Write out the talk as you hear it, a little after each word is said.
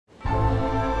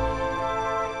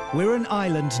We're an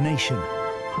island nation,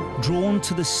 drawn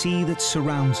to the sea that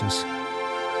surrounds us.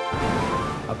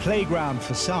 A playground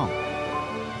for some.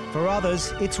 For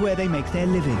others, it's where they make their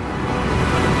living.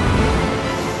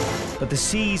 But the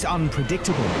sea's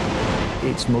unpredictable.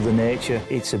 It's Mother Nature,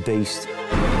 it's a beast.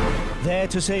 There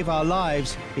to save our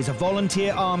lives is a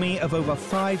volunteer army of over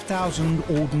 5,000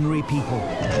 ordinary people.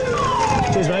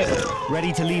 Cheers, mate.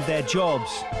 Ready to leave their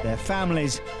jobs, their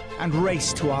families, and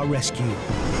race to our rescue.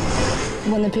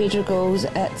 When the pager goes,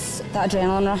 it's that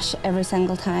adrenaline rush every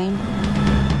single time.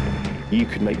 You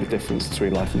could make the difference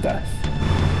between life and death.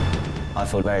 I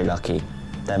feel very lucky.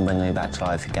 Them bringing me back to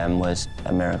life again was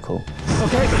a miracle.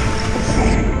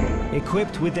 OK.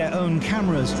 Equipped with their own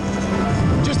cameras.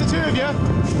 Just the two of you?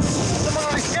 Come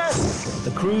on, yes!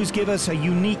 The crews give us a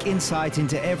unique insight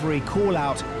into every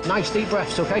call-out. Nice deep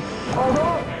breaths, OK?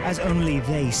 As only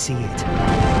they see it.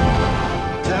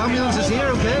 The ambulance is here,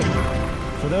 OK?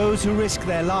 For those who risk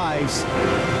their lives,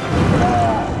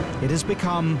 it has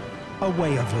become a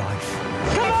way of life.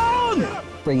 Come on!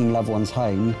 Bringing loved ones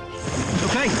home.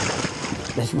 OK.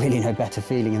 There's really no better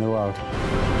feeling in the world.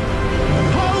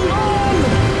 Hold on!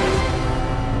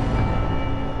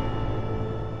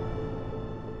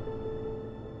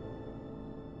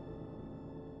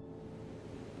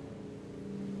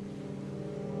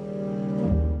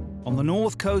 On the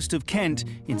north coast of Kent,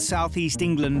 in southeast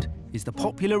England, is the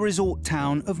popular resort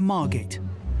town of Margate.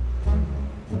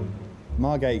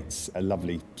 Margate's a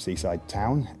lovely seaside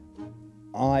town.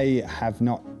 I have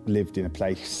not lived in a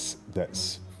place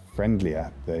that's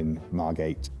friendlier than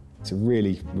Margate. It's a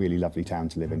really, really lovely town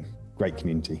to live in. Great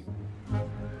community.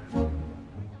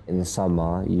 In the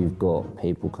summer, you've got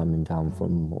people coming down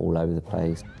from all over the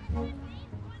place.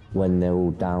 When they're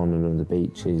all down and on the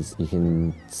beaches, you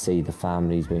can see the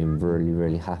families being really,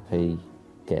 really happy,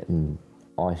 getting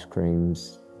ice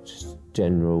creams, just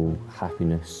general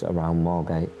happiness around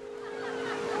Margate.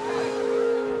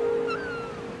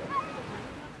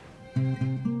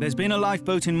 There's been a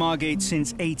lifeboat in Margate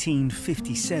since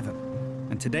 1857,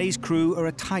 and today's crew are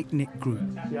a tight-knit group.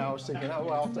 Yeah, I was thinking, oh,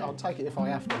 well, I'll take it if I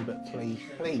have to, but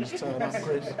please turn up,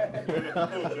 Chris.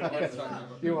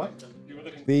 You what?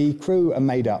 The crew are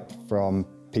made up from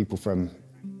people from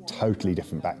totally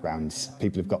different backgrounds.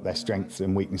 People have got their strengths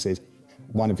and weaknesses.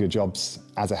 One of your jobs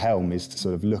as a helm is to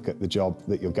sort of look at the job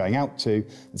that you're going out to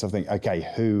and sort of think, OK,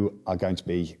 who are going to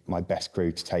be my best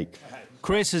crew to take?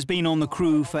 Chris has been on the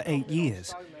crew for 8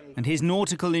 years, and his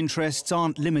nautical interests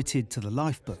aren't limited to the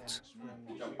lifeboats.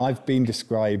 I've been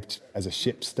described as a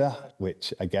shipster,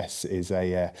 which I guess is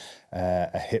a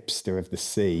hipster of the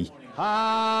sea.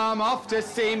 I'm off to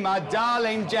see my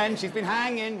darling Jen. She's been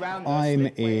hanging round. I'm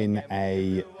in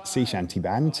a sea shanty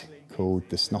band called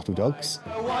the Snottle Dogs.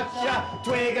 Watcha,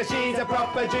 Twigger, she's a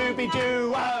proper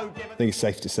doobie-doo. I think it's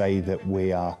safe to say that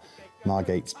we are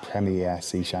Margate's premier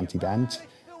sea shanty band.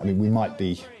 I mean, we might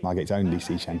be Margate's only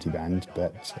sea shanty band,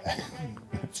 but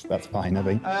that's fine, I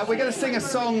think. We're going to sing a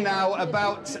song now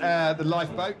about the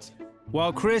lifeboat.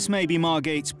 While Chris may be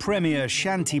Margate's premier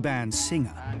shanty band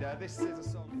singer, This is a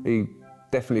song. He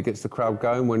definitely gets the crowd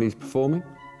going when he's performing.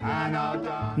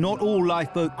 not all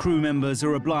lifeboat crew members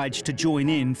are obliged to join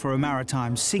in for a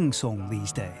maritime sing-song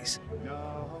these days.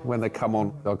 When they come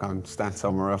on, they'll go and stand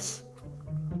somewhere else.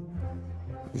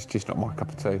 It's just not my cup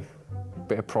of tea.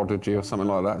 Bit of Prodigy or something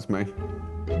like that's me.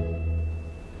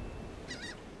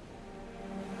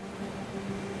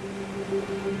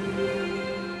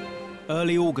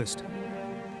 Early August,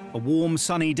 a warm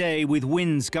sunny day with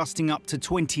winds gusting up to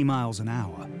 20 miles an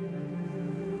hour.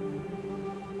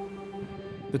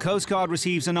 The Coast Guard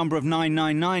receives a number of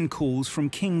 999 calls from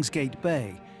Kingsgate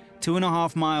Bay,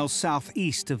 2.5 miles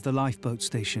southeast of the lifeboat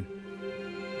station.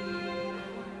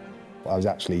 I was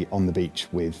actually on the beach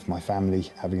with my family,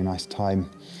 having a nice time.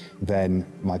 Then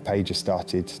my pager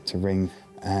started to ring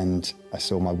and I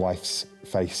saw my wife's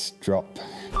face drop.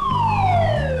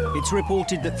 It's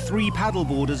reported that 3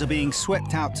 paddleboarders are being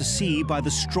swept out to sea by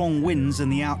the strong winds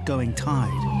and the outgoing tide.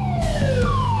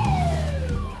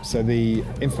 So the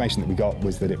information that we got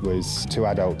was that it was 2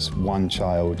 adults, 1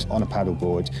 child on a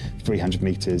paddleboard 300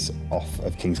 metres off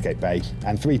of Kingsgate Bay.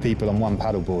 And 3 people on 1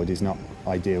 paddleboard is not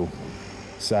ideal.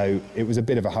 So it was a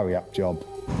bit of a hurry-up job.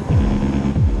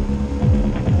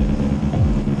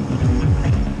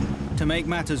 To make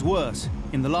matters worse,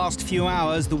 in the last few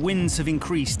hours, the winds have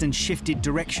increased and shifted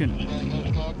direction.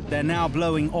 They're now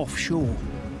blowing offshore.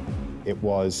 It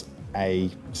was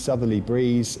a southerly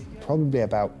breeze, probably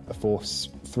about a force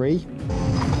 3.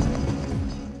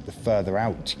 The further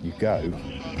out you go,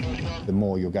 the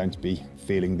more you're going to be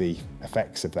feeling the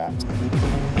effects of that.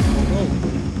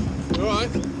 All right.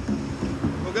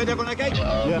 All good, everyone okay?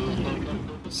 Yeah.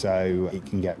 so it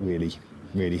can get really,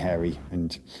 really hairy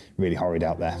and really horrid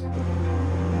out there.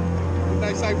 Did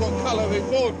they say what colour the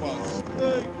board was?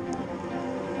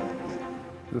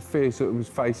 The fears that it was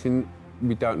facing,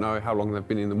 we don't know how long they've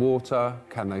been in the water,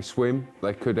 can they swim?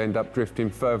 They could end up drifting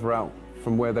further out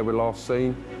from where they were last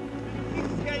seen.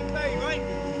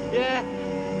 Yeah.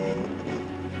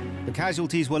 The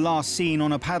casualties were last seen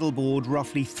on a paddleboard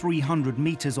roughly 300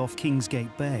 metres off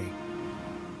Kingsgate Bay,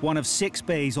 one of 6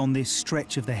 bays on this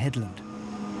stretch of the headland.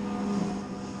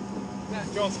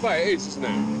 That's John's Bay, it is, isn't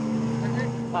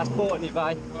it? That's Botany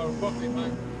Bay. Oh, Botany Bay.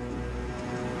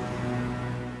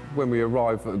 When we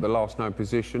arrive at the last known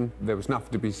position, there was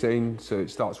nothing to be seen, so it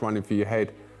starts running through your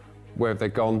head. Where have they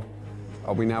gone?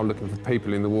 Are we now looking for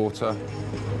people in the water?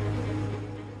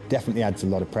 Definitely adds a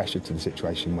lot of pressure to the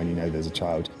situation when you know there's a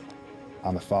child.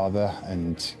 I'm a father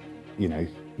and, you know,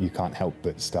 you can't help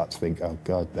but start to think, oh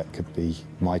God, that could be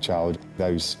my child.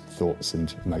 Those thoughts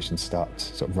and emotions start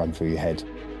to sort of run through your head.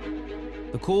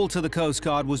 The call to the Coast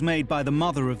Guard was made by the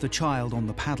mother of the child on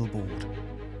the paddleboard.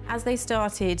 As they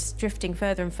started drifting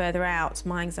further and further out,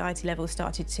 my anxiety levels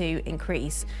started to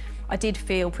increase. I did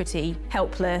feel pretty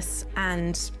helpless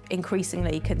and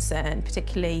increasingly concerned,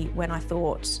 particularly when I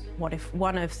thought, what if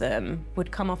one of them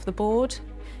would come off the board?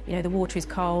 You know, the water is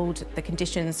cold, the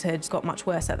conditions had got much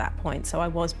worse at that point, so I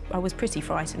was pretty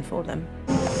frightened for them.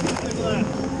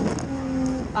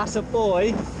 That's a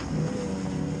boy.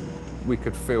 We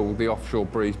could feel the offshore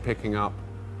breeze picking up.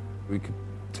 We could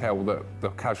tell that the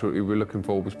casualty we were looking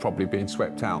for was probably being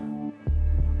swept out.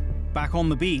 Back on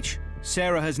the beach,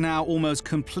 Sarah has now almost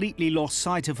completely lost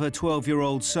sight of her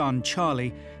 12-year-old son,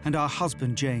 Charlie, and her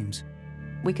husband, James.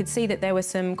 We could see that there were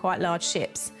some quite large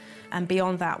ships, and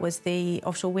beyond that was the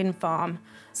offshore wind farm.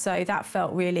 So that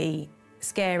felt really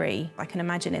scary. I can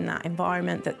imagine in that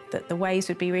environment that the waves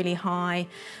would be really high.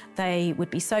 They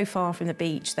would be so far from the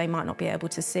beach, they might not be able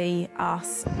to see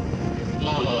us.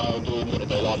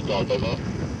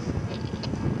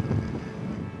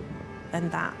 And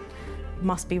that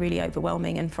must be really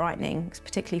overwhelming and frightening,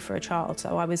 particularly for a child.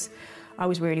 So I was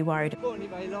really worried.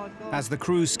 As the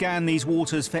crew scan these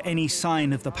waters for any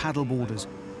sign of the paddleboarders,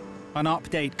 an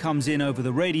update comes in over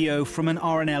the radio from an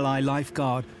RNLI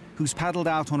lifeguard who's paddled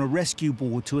out on a rescue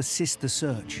board to assist the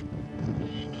search.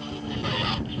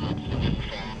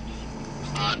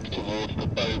 And towards the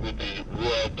bow with the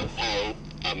red hull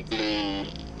and blue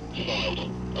side.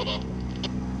 Over.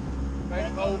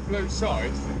 Red hull, blue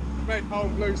side. Red hull,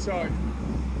 blue side.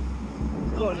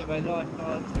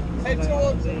 Head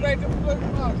towards the red and blue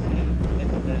side.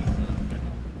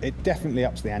 It definitely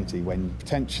ups the ante when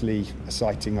potentially a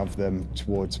sighting of them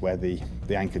towards where the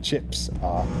anchored ships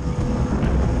are.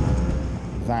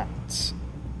 That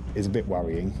is a bit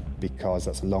worrying because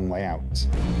that's a long way out.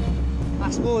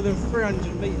 That's more than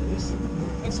 300 metres.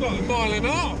 That's like a mile and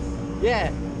a half.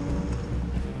 Yeah.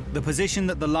 The position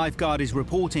that the lifeguard is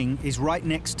reporting is right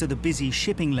next to the busy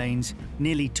shipping lanes,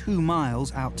 nearly 2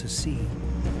 miles out to sea.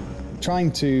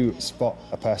 Trying to spot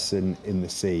a person in the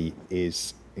sea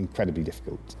is incredibly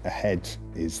difficult. A head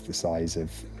is the size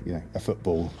of, you know, a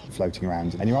football floating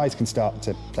around, and your eyes can start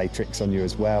to play tricks on you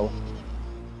as well.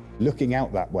 Looking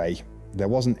out that way, there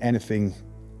wasn't anything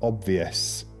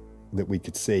obvious that we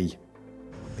could see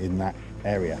in that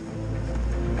area.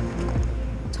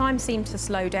 Time seemed to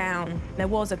slow down. There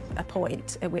was a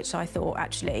point at which I thought,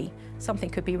 actually, something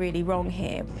could be really wrong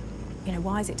here. You know,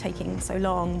 why is it taking so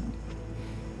long?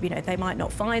 You know, they might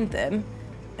not find them,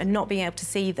 and not being able to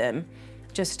see them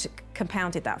just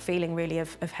compounded that feeling, really,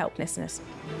 of helplessness.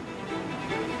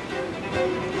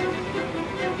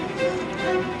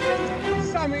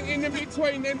 Something in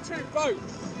between them two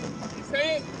boats. You see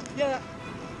it? Yeah.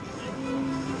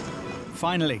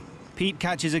 Finally, Pete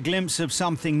catches a glimpse of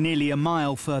something nearly a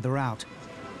mile further out.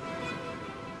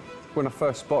 When I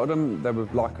first spotted them, they were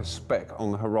like a speck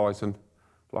on the horizon,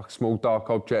 like a small dark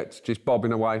object just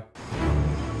bobbing away.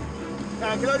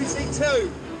 I can only see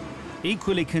 2.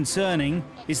 Equally concerning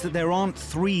is that there aren't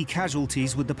 3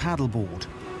 casualties with the paddleboard.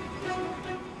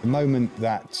 The moment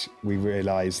that we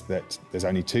realise that there's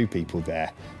only 2 people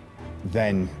there,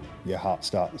 then your heart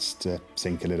starts to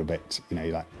sink a little bit. You know,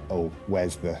 you're like, oh,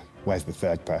 where's the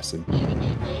third person?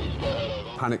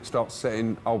 Panic starts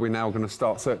setting. Are we now going to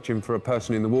start searching for a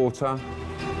person in the water?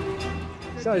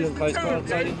 Silent Coast Guard,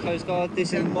 Silent Coast Guard,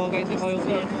 this is Margate to Coil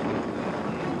here.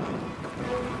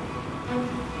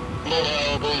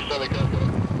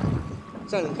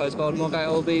 Silent Coast Guard, Margate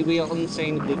LB, we are on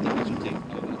scene with the casualty.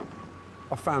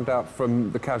 I found out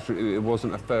from the casualty that it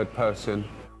wasn't a third person,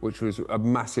 which was a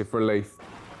massive relief.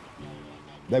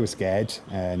 They were scared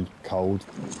and cold.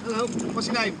 Hello, what's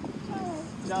your name?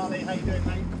 Charlie, how you doing,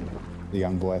 mate? the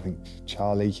young boy, I think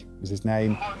Charlie was his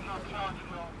name.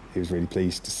 He was really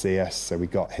pleased to see us, so we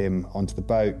got him onto the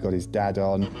boat, got his dad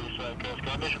on.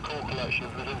 Initial call collection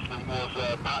of this incident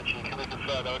was patchy. Can we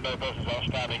confirm there were no persons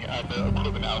outstanding and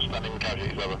equipment outstanding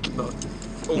casualties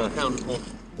over? All accounted for.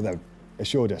 But they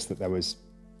assured us that there was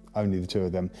only the two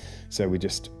of them, so we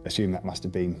just assumed that must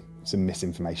have been some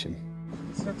misinformation.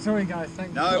 Sorry guys, thank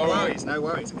you. No worries, no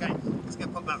worries. Okay, let's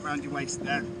get pop that round your waist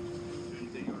there.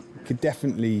 Could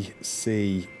definitely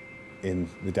see in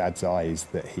the dad's eyes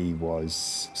that he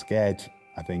was scared,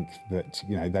 I think, that,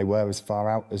 you know, they were as far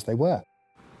out as they were.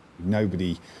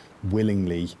 Nobody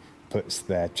willingly puts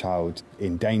their child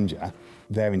in danger.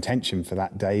 Their intention for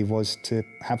that day was to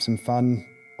have some fun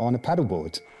on a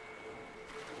paddleboard.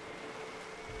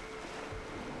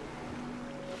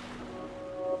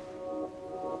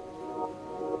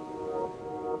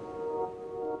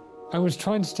 I was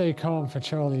trying to stay calm for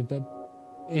Charlie, but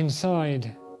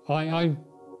inside, I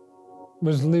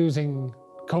was losing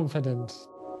confidence.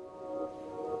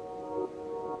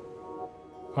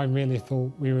 I really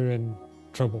thought we were in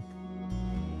trouble.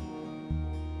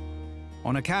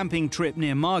 On a camping trip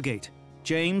near Margate,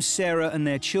 James, Sarah and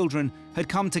their children had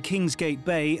come to Kingsgate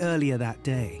Bay earlier that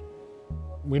day.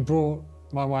 We brought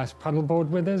my wife's paddleboard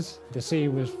with us. The sea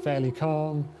was fairly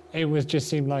calm. It just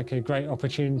seemed like a great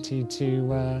opportunity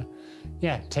to,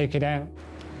 take it out.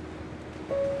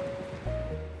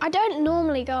 I don't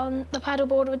normally go on the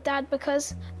paddleboard with Dad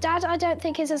because Dad, I don't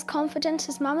think, is as confident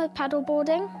as Mum at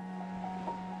paddleboarding.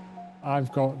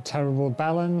 I've got terrible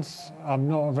balance. I'm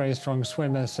not a very strong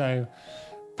swimmer, so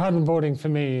paddleboarding for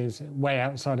me is way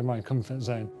outside of my comfort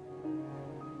zone.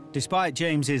 Despite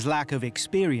James's lack of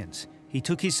experience, he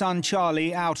took his son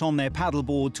Charlie out on their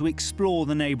paddleboard to explore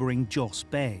the neighbouring Joss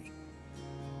Bay.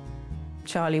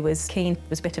 Charlie was keen, it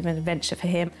was a bit of an adventure for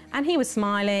him, and he was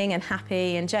smiling and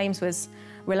happy, and James was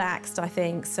relaxed, I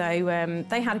think, so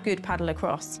they had a good paddle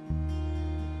across.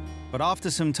 But after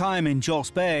some time in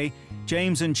Joss Bay,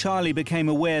 James and Charlie became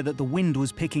aware that the wind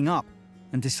was picking up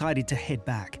and decided to head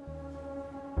back.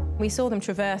 We saw them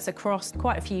traverse across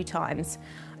quite a few times.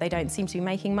 They don't seem to be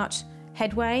making much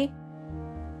headway.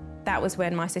 That was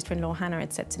when my sister-in-law Hannah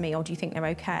had said to me, "Oh, do you think they're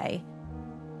okay?"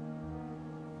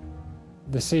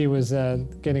 The sea was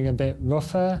getting a bit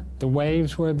rougher, the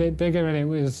waves were a bit bigger, and it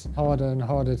was harder and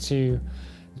harder to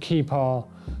keep our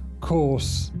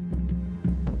course.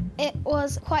 It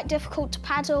was quite difficult to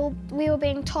paddle. We were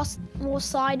being tossed more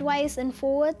sideways than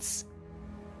forwards.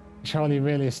 Charlie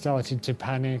really started to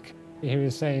panic. He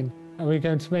was saying, "Are we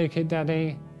going to make it,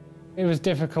 Daddy?" It was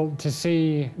difficult to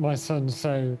see my son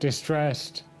so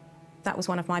distressed. That was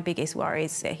one of my biggest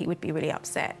worries, that he would be really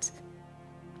upset.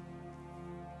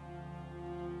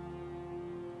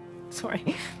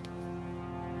 Sorry.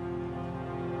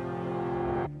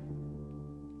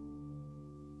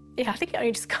 Yeah, I think it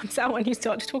only just comes out when you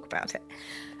start to talk about it.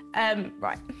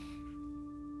 Right.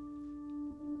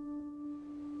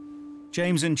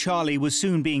 James and Charlie were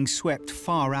soon being swept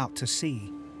far out to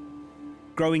sea.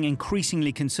 Growing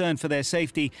increasingly concerned for their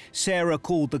safety, Sarah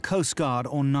called the Coast Guard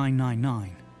on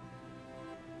 999.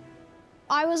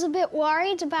 I was a bit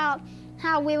worried about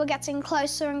how we were getting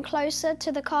closer and closer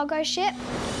to the cargo ship.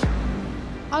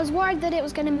 I was worried that it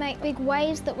was going to make big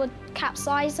waves that would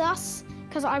capsize us,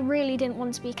 because I really didn't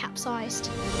want to be capsized.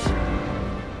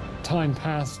 Time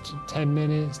passed, 10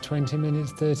 minutes, 20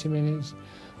 minutes, 30 minutes,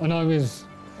 and I was,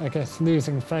 I guess,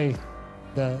 losing faith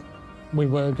that we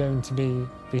were going to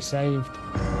be saved.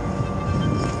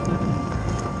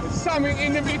 There's something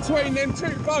in between them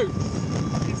two boats.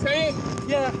 You see it?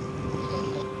 Yeah.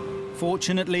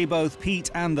 Fortunately, both Pete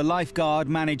and the lifeguard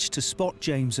managed to spot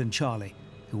James and Charlie,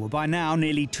 who were by now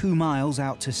nearly 2 miles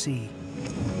out to sea.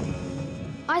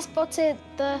 I spotted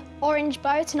the orange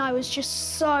boat and I was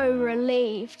just so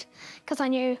relieved, because I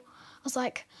knew, I was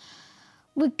like,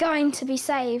 we're going to be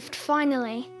saved,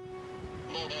 finally.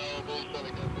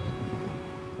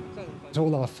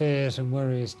 All our fears and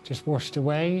worries just washed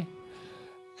away,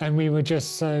 and we were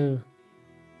just so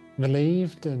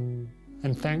relieved and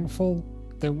thankful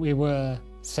that we were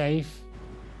safe.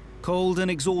 Cold and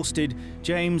exhausted,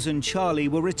 James and Charlie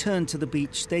were returned to the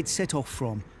beach they'd set off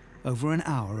from over an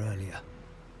hour earlier.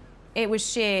 It was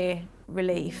sheer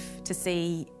relief to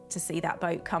see that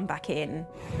boat come back in.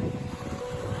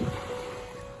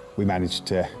 We managed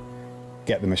to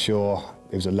get them ashore.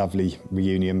 It was a lovely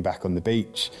reunion back on the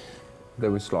beach.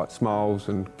 There was like smiles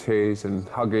and tears and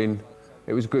hugging.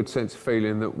 It was a good sense of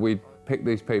feeling that we'd picked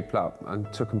these people up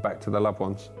and took them back to their loved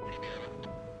ones.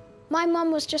 My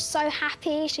mum was just so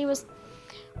happy. She was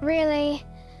really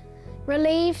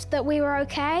relieved that we were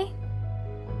okay.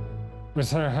 We're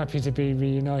so happy to be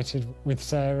reunited with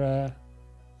Sarah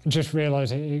Just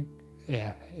realised it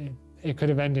could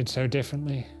have ended so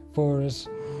differently for us.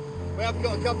 We have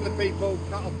got a couple of people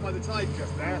cut off by the tide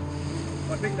just there.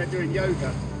 I think they're doing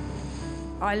yoga.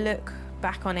 I look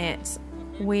back on it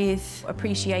with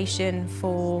appreciation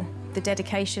for the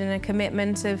dedication and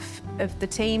commitment of the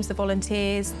teams, the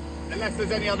volunteers. Unless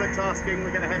there's any other tasking,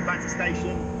 we're going to head back to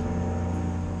station.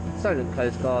 Solent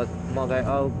Coast Guard, Margot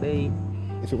OB.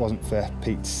 If it wasn't for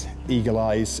Pete's eagle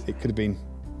eyes, it could have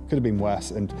been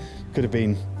worse and could have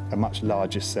been a much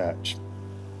larger search.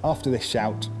 After this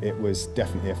shout, it was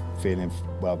definitely a feeling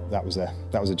of, well, that was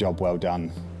a job well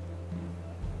done.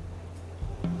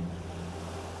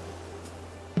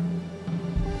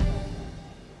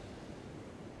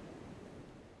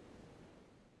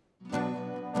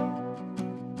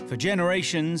 For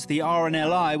generations, the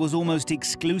RNLI was almost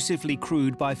exclusively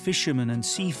crewed by fishermen and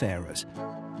seafarers.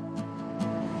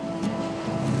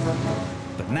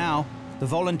 But now, the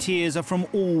volunteers are from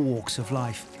all walks of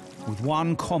life, with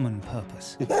one common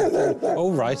purpose.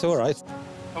 All right, all right.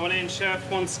 Coming in, Chef,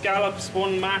 1 scallops,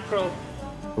 1 mackerel.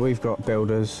 We've got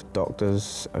builders,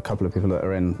 doctors, a couple of people that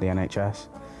are in the NHS.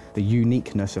 The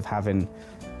uniqueness of having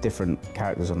different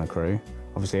characters on the crew.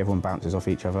 Obviously, everyone bounces off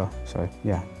each other, so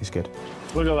yeah, it's good.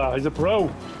 Look at that, he's a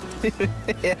pro.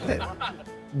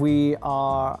 We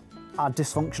are a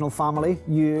dysfunctional family.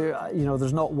 You know,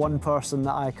 there's not one person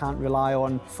that I can't rely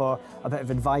on for a bit of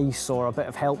advice or a bit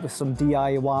of help with some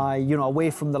DIY, you know, away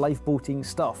from the lifeboating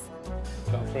stuff.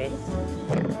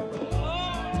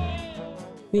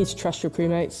 You need to trust your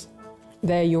crewmates.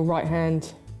 They're your right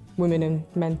hand, women and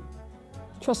men.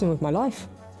 Trust them with my life.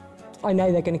 I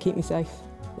know they're going to keep me safe,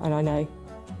 and I know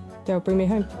they'll bring me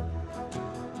home.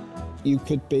 You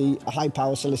could be a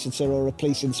high-power solicitor or a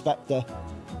police inspector.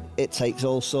 It takes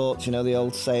all sorts, you know, the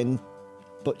old saying,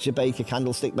 butcher, baker,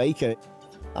 candlestick maker.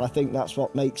 And I think that's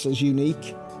what makes us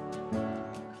unique.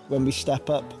 When we step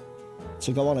up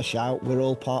to go on a shout, we're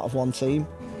all part of one team,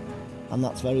 and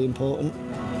that's very important.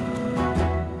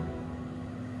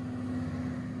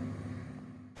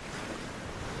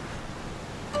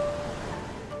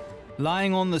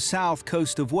 Lying on the south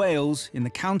coast of Wales, in the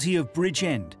county of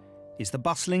Bridgend, is the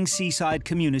bustling seaside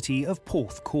community of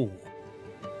Porthcawl.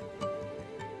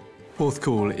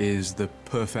 Porthcawl is the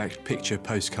perfect picture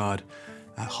postcard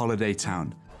holiday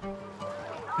town.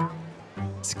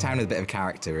 It's a town with a bit of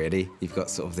character, really. You've got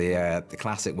sort of the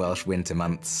classic Welsh winter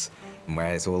months,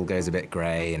 where it all goes a bit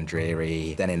grey and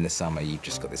dreary. Then in the summer, you've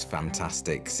just got this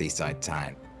fantastic seaside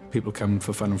town. People come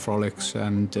for fun and frolics,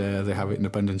 and they have it in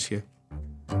abundance here.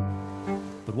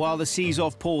 But while the seas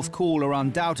off Porthcawl are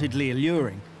undoubtedly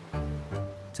alluring,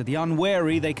 to the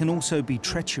unwary they can also be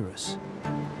treacherous.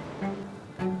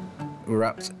 We're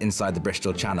up inside the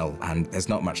Bristol Channel, and there's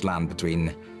not much land between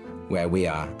where we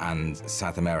are and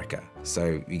South America.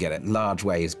 So you get large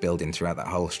waves building throughout that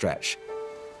whole stretch.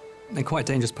 And quite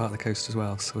a dangerous part of the coast as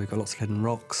well. So we've got lots of hidden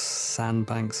rocks,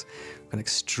 sandbanks, we've got an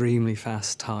extremely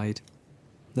fast tide.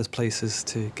 There's places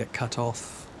to get cut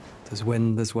off, there's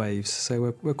wind, there's waves,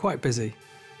 so we're quite busy.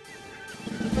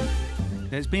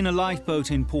 There's been a lifeboat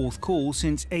in Porthcawl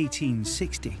since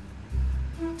 1860.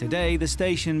 Today, the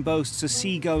station boasts a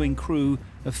seagoing crew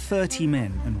of 30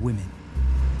 men and women.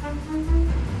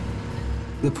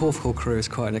 The Porthcawl crew is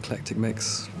quite an eclectic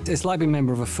mix. It's like being a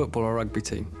member of a football or rugby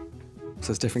team. So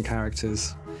there's different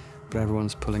characters, but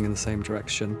everyone's pulling in the same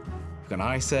direction. We've got an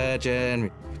eye surgeon,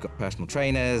 we've got personal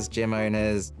trainers, gym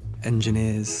owners.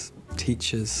 Engineers,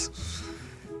 teachers,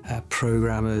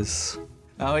 programmers.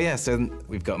 Oh yeah, so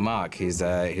we've got Mark, who's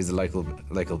the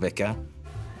local vicar.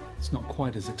 It's not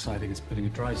quite as exciting as putting a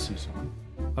dry suit on.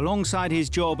 Alongside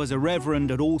his job as a reverend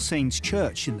at All Saints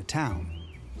Church in the town.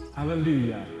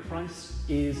 Hallelujah, Christ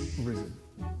is risen.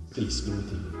 Peace be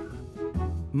with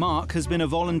you. Mark has been a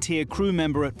volunteer crew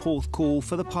member at Porthcawl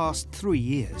for the past 3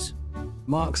 years.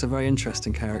 Mark's a very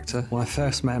interesting character. When I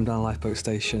first met him down a lifeboat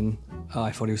station, I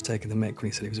thought he was taking the mick when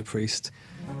he said he was a priest,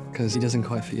 because he doesn't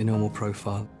quite fit your normal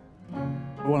profile.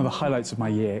 One of the highlights of my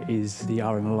year is the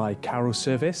RNLI carol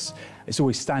service. It's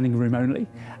always standing room only.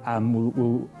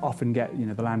 We'll often get,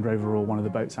 the Land Rover or one of the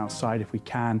boats outside if we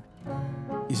can.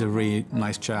 He's a really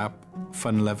nice chap,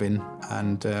 fun-loving,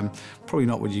 and probably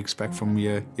not what you expect from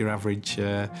your average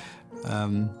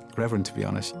reverend, to be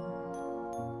honest.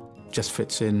 Just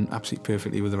fits in absolutely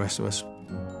perfectly with the rest of us.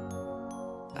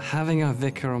 Having a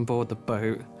vicar on board the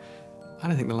boat, I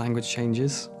don't think the language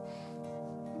changes.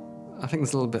 I think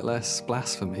there's a little bit less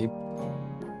blasphemy.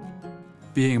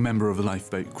 Being a member of a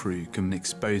lifeboat crew can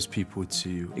expose people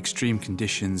to extreme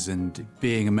conditions, and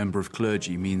being a member of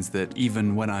clergy means that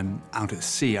even when I'm out at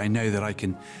sea, I know that I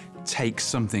can take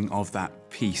something of that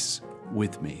peace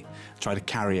with me. Try to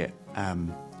carry it,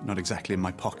 not exactly in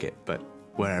my pocket, but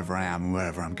wherever I am and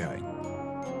wherever I'm going.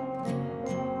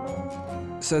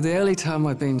 So the only time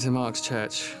I'd been to Mark's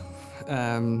church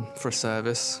for a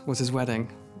service was his wedding,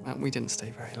 and we didn't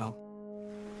stay very long.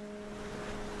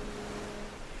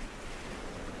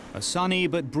 A sunny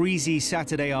but breezy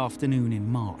Saturday afternoon in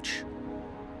March.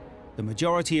 The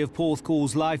majority of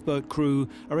Porthcall's lifeboat crew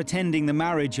are attending the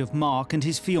marriage of Mark and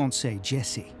his fiancée,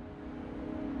 Jessie.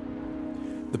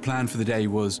 The plan for the day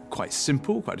was quite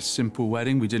a simple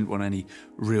wedding. We didn't want any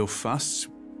real fuss.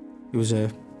 It was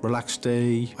a relaxed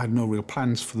day. I had no real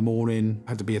plans for the morning.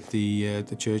 I had to be at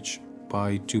the church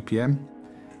by 2 p.m.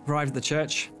 Arrived at the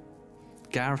church.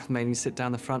 Gareth made me sit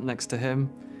down the front next to him,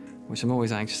 which I'm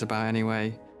always anxious about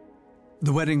anyway.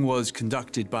 The wedding was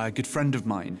conducted by a good friend of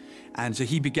mine, and so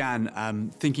he began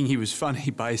thinking he was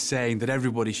funny by saying that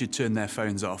everybody should turn their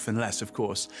phones off, unless, of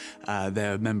course,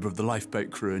 they're a member of the lifeboat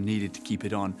crew and needed to keep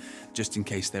it on, just in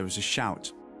case there was a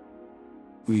shout.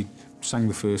 We sang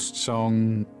the first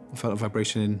song. I felt a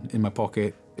vibration in my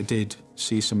pocket. I did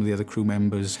see some of the other crew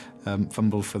members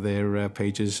fumble for their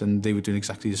pages, and they were doing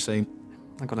exactly the same.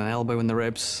 I got an elbow in the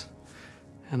ribs,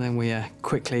 and then we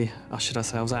quickly ushered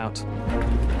ourselves out.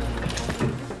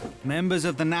 Members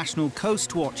of the National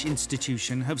Coast Watch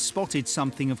Institution have spotted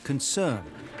something of concern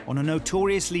on a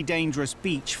notoriously dangerous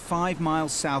beach 5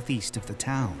 miles southeast of the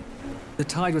town. The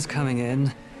tide was coming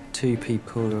in. 2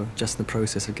 people were just in the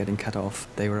process of getting cut off.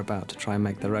 They were about to try and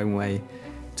make their own way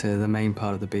to the main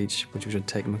part of the beach, which would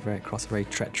take them across a very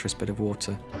treacherous bit of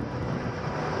water.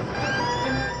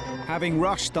 Having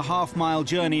rushed the half-mile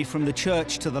journey from the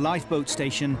church to the lifeboat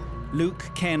station, Luke,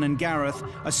 Ken and Gareth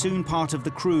are soon part of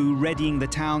the crew readying the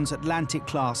town's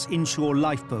Atlantic-class inshore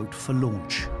lifeboat for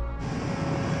launch.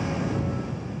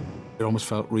 It almost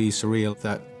felt really surreal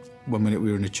that 1 minute we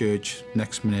were in a church,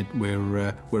 next minute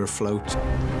we're afloat.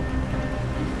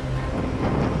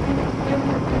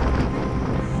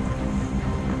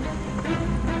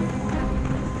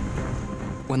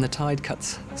 When the tide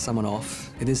cuts someone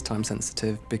off, it is time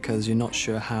sensitive because you're not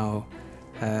sure how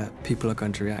people are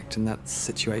going to react in that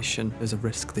situation. There's a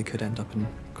risk they could end up in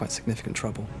quite significant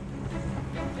trouble.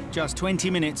 Just 20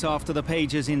 minutes after the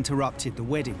pagers interrupted the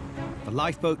wedding, the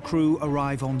lifeboat crew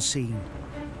arrive on scene.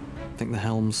 I think the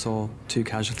helm saw 2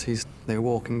 casualties. They were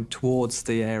walking towards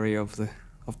the area of the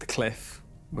cliff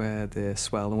where the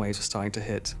swell and waves were starting to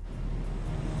hit.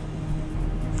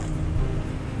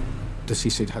 The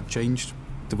seaside had changed.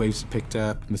 The waves had picked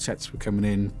up and the sets were coming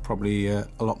in probably a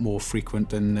lot more frequent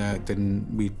than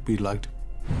we'd liked.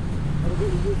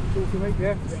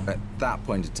 At that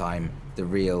point in time, the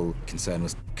real concern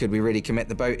was, could we really commit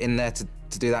the boat in there to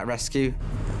do that rescue?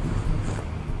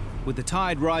 With the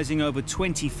tide rising over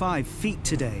 25 feet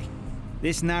today,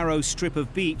 this narrow strip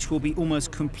of beach will be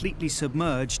almost completely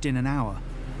submerged in an hour.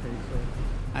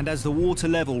 And as the water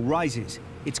level rises,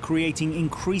 it's creating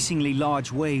increasingly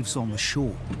large waves on the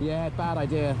shore. Yeah, bad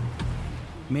idea.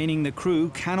 Meaning the crew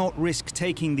cannot risk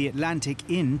taking the Atlantic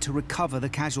in to recover the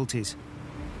casualties.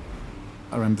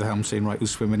 I remember the helm saying, right,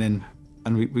 who's swimming in?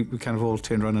 And we kind of all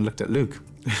turned around and looked at Luke.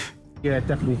 Yeah,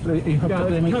 definitely. Yeah,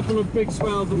 there's a couple of big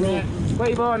swells. Yeah.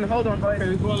 Wave on, hold on, boys.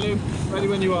 Okay, go on, Luke. Ready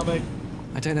when you are, mate.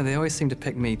 I don't know, they always seem to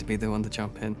pick me to be the one to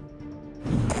jump in.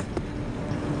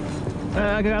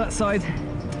 I go out that side.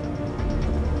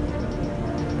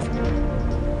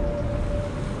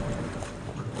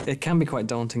 It can be quite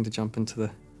daunting to jump into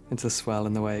the swell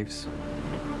and the waves.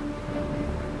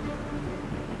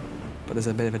 But there's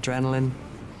a bit of adrenaline,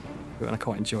 and I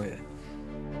quite enjoy it.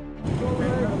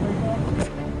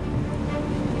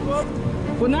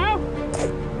 Well, now?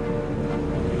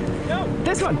 Go.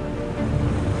 This one.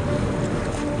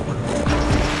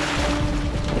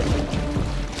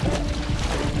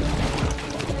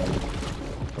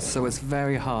 So it's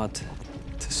very hard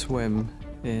to swim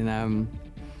in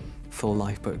full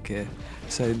lifeboat gear.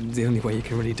 So the only way you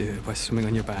can really do it is by swimming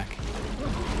on your back.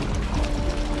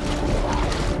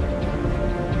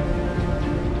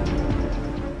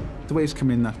 The waves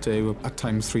come in that day were at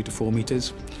times 3 to 4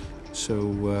 metres.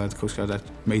 So the Coast Guard had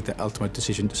made the ultimate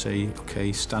decision to say,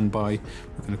 OK, stand by,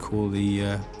 we're going to call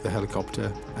the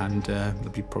helicopter and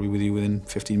they'll be probably with you within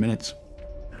 15 minutes.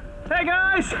 Hey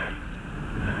guys!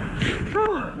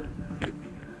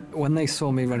 When they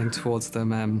saw me running towards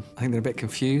them, I think they're a bit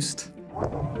confused.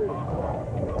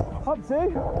 Up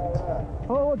to?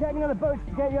 Oh, we're getting another boat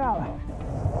to get you out.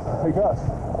 Take us?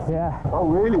 Yeah. Oh,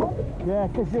 really? Yeah,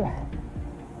 because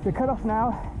you're cut off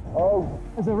now. Oh.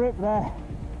 There's a rip there,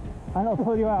 and I'll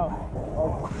pull you out.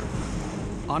 Oh.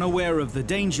 Unaware of the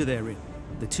danger they're in,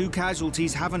 the 2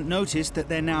 casualties haven't noticed that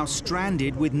they're now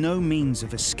stranded with no means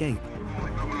of escape.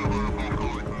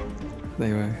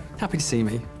 They were happy to see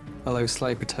me, although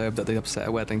slightly perturbed that they'd upset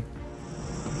a wedding.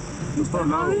 Oh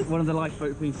no! One of the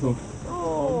lifeboat people.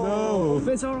 Oh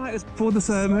no! It's all right, it's for the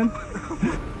sermon.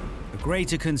 A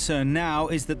greater concern now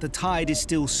is that the tide is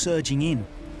still surging in.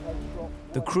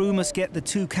 The crew must get the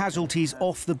 2 casualties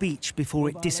off the beach before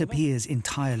it disappears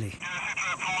entirely.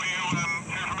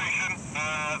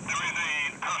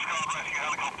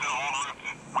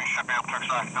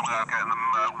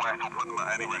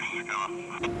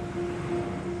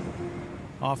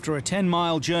 After a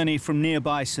 10-mile journey from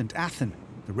nearby St Athan,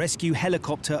 the rescue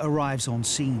helicopter arrives on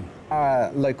scene.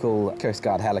 Our local Coast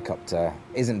Guard helicopter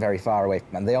isn't very far away,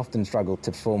 and they often struggle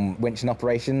to perform winching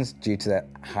operations due to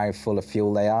how full of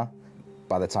fuel they are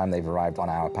by the time they've arrived on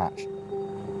our patch.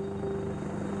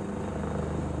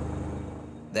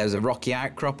 There was a rocky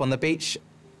outcrop on the beach,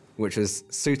 which was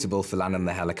suitable for landing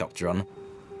the helicopter on,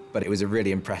 but it was a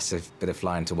really impressive bit of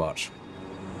flying to watch.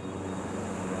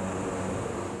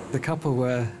 The couple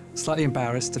were slightly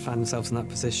embarrassed to find themselves in that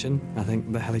position. I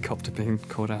think the helicopter being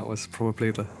called out was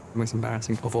probably the most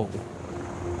embarrassing of all.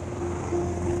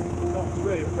 That's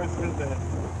really impressive, isn't it?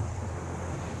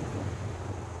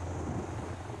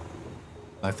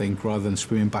 I think rather than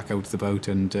swimming back out to the boat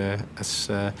and us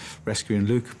rescuing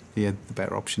Luke, he had the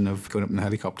better option of going up in the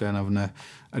helicopter and having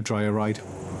a drier ride.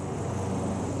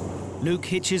 Luke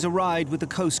hitches a ride with the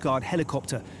Coast Guard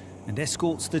helicopter and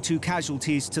escorts the 2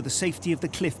 casualties to the safety of the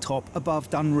cliff top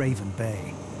above Dunraven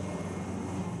Bay.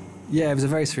 Yeah, it was a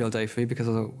very surreal day for me because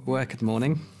I was at work in the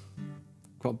morning,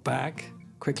 got back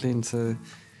quickly into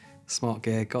smart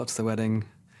gear, got to the wedding,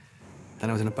 then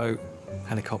I was in a boat,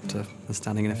 helicopter, and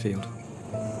standing in a field.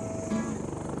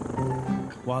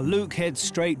 While Luke heads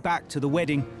straight back to the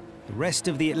wedding, the rest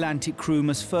of the Atlantic crew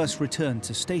must first return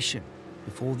to station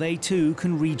before they too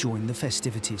can rejoin the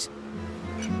festivities.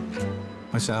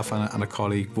 Myself and a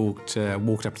colleague walked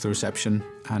up to the reception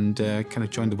and kind of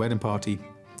joined the wedding party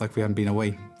like we hadn't been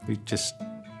away. We just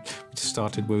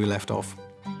started where we left off.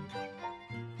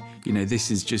 You know,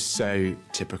 this is just so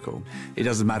typical. It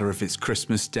doesn't matter if it's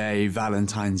Christmas Day,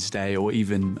 Valentine's Day, or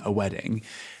even a wedding.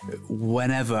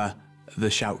 Whenever the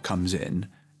shout comes in,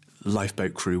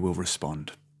 lifeboat crew will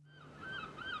respond.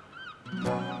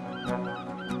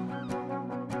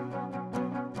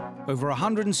 Over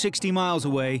 160 miles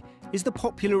away is the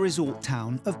popular resort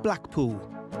town of Blackpool.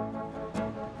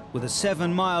 With a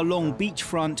 7-mile-long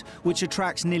beachfront which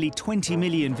attracts nearly 20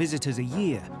 million visitors a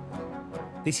year.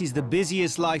 This is the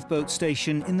busiest lifeboat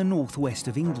station in the northwest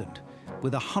of England,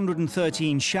 with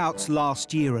 113 shouts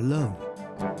last year alone.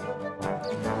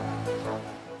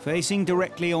 Facing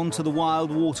directly onto the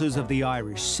wild waters of the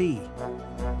Irish Sea,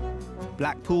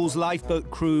 Blackpool's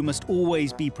lifeboat crew must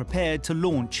always be prepared to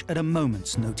launch at a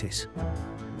moment's notice.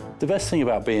 The best thing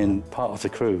about being part of the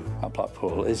crew at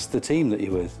Blackpool is the team that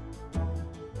you're with.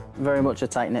 Very much a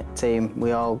tight-knit team.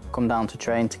 We all come down to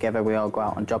train together, we all go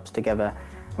out on jobs together,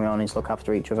 we all need to look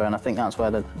after each other, and I think that's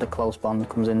where the close bond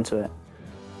comes into it.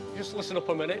 Just listen up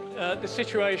a minute. The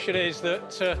situation is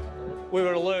that we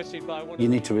were alerted by one... You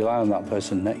need to rely on that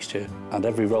person next to you, and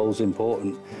every role's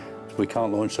important. We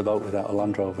can't launch the boat without a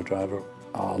Land Rover driver.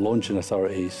 Our launching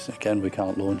authorities, again, we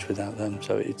can't launch without them,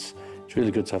 so it's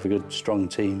really good to have a good, strong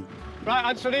team. Right,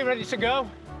 Anthony, ready to go?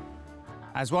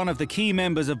 As one of the key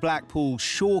members of Blackpool's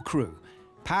shore crew,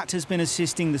 Pat has been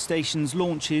assisting the station's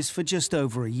launches for just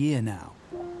over a year now.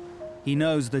 He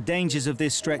knows the dangers of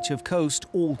this stretch of coast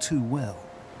all too well.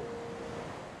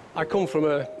 I come from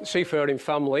a seafaring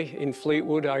family in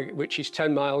Fleetwood, which is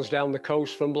 10 miles down the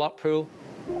coast from Blackpool.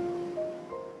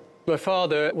 My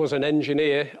father was an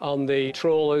engineer on the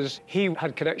trawlers. He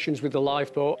had connections with the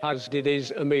lifeboat, as did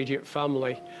his immediate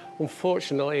family.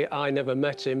 Unfortunately, I never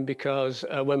met him because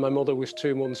when my mother was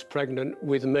 2 months pregnant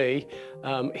with me,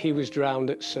 he was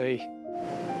drowned at sea.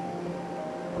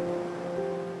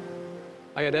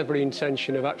 I had every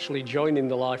intention of actually joining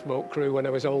the lifeboat crew when I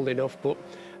was old enough, but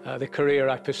the career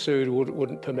I pursued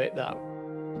wouldn't permit that.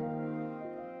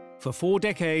 For 4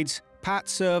 decades, Pat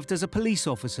served as a police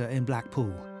officer in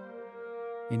Blackpool.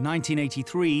 In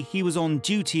 1983, he was on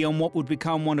duty on what would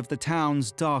become one of the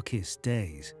town's darkest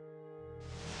days.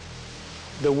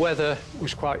 The weather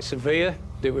was quite severe.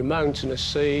 There were mountainous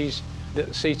seas.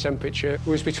 The sea temperature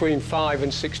was between 5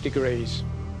 and 6 degrees.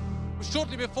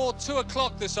 Shortly before 2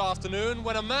 o'clock this afternoon,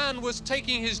 when a man was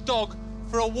taking his dog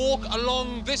for a walk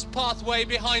along this pathway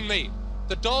behind me.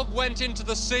 The dog went into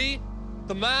the sea,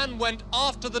 the man went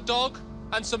after the dog,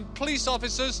 and some police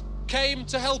officers came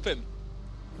to help him.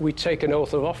 We take an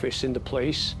oath of office in the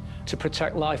police to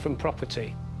protect life and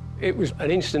property. It was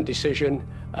an instant decision.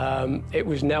 It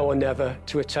was now or never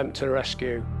to attempt a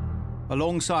rescue.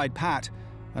 Alongside Pat,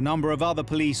 A number of other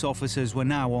police officers were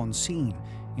now on scene,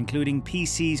 including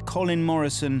PC's Colin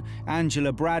Morrison,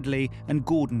 Angela Bradley and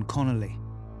Gordon Connolly.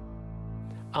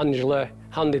 Angela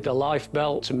handed the life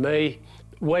belt to me.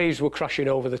 Waves were crashing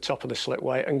over the top of the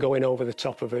slipway and going over the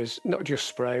top of us, not just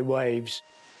spray, waves.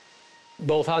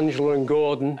 Both Angela and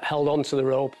Gordon held onto the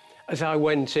rope. As I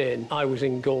went in, I was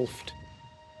engulfed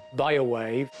by a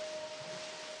wave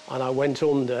and I went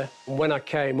under. And when I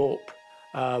came up,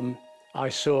 I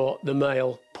saw the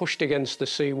male pushed against the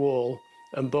sea wall,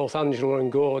 and both Angela and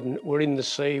Gordon were in the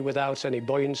sea without any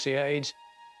buoyancy aids.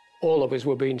 All of us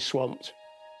were being swamped.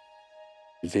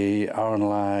 The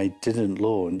RNLI didn't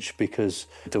launch because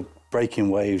the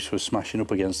breaking waves were smashing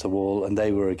up against the wall and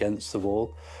they were against the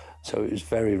wall. So it was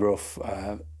very rough,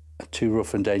 too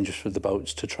rough and dangerous for the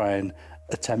boats to try and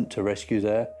attempt to rescue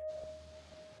there.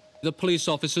 The police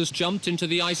officers jumped into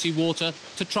the icy water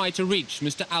to try to reach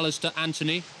Mr. Alistair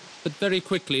Anthony, but very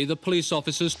quickly the police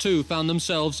officers too found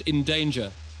themselves in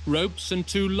danger. Ropes and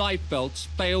 2 life belts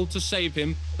failed to save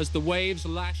him as the waves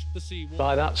lashed the seawall.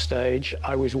 By that stage,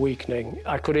 I was weakening.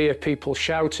 I could hear people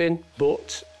shouting,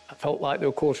 but I felt like they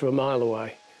were a quarter of a mile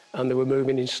away and they were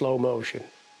moving in slow motion.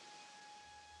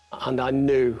 And I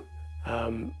knew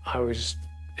I was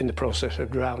in the process of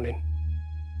drowning.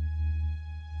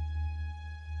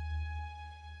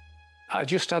 I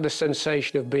just had a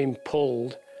sensation of being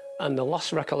pulled, and the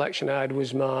last recollection I had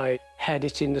was my head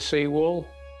hitting the seawall.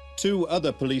 2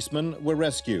 other policemen were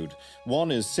rescued.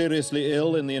 One is seriously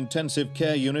ill in the intensive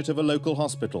care unit of a local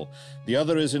hospital. The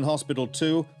other is in hospital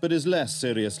too, but is less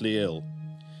seriously ill.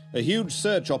 A huge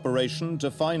search operation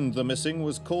to find the missing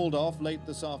was called off late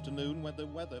this afternoon when the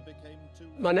weather became too...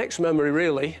 My next memory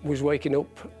really was waking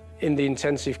up in the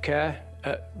intensive care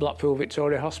at Blackpool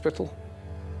Victoria Hospital.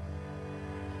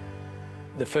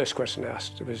 The first question I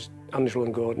asked was Angela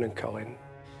and Gordon and Colin.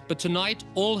 But tonight,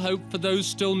 all hope for those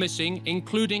still missing,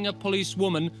 including a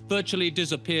policewoman, virtually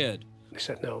disappeared. They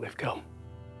said, no, they've gone.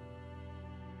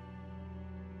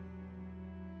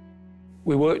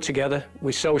 We worked together,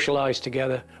 we socialised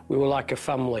together, we were like a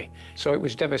family, so it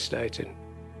was devastating.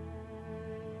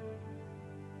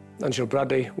 Angela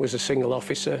Bradley was a single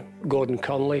officer, Gordon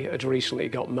Connolly had recently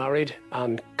got married,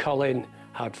 and Colin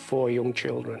had 4 young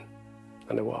children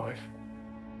and a wife.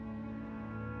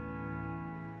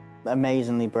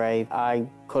 Amazingly brave. I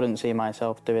couldn't see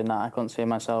myself doing that. I couldn't see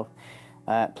myself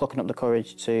plucking up the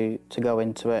courage to go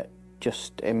into it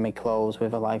just in my clothes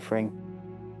with a life ring.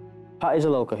 Pat is a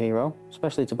local hero,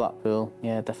 especially to Blackpool,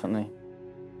 yeah, definitely.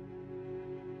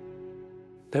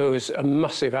 There was a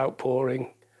massive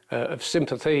outpouring of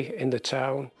sympathy in the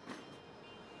town.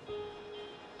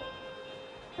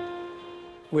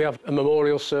 We have a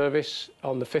memorial service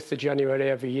on the 5th of January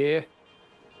every year.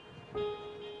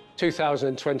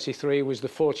 2023 was the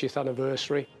 40th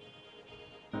anniversary.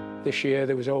 This year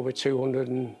there was over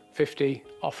 250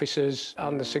 officers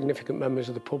and the significant members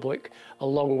of the public,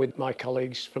 along with my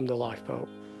colleagues from the lifeboat.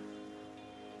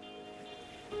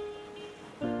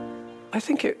 I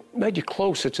think it made you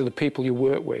closer to the people you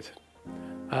work with,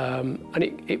 and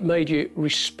it made you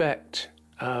respect,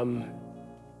 how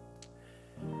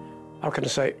can I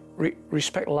say,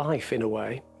 respect life in a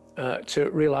way,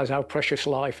 to realise how precious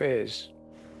life is.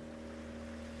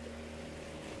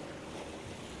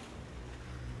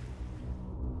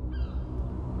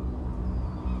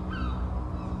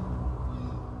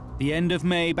 The end of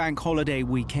May bank holiday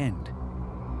weekend.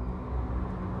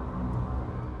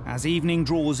 As evening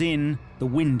draws in, the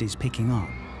wind is picking up.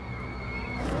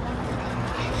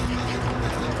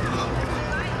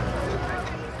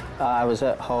 I was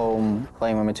at home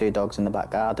playing with my 2 dogs in the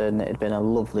back garden. It had been a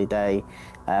lovely day,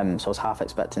 so I was half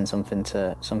expecting something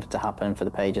to happen for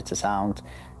the pager to sound,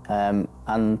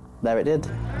 and there it did.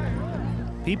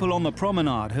 People on the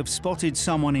promenade have spotted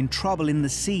someone in trouble in the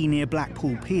sea near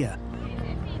Blackpool Pier.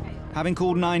 Having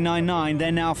called 999,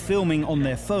 they're now filming on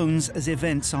their phones as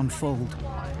events unfold.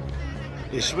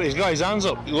 He's got his hands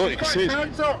up. Look, you can see his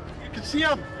hands up. You can see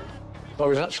him. I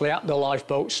was actually at the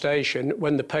lifeboat station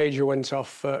when the pager went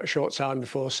off a short time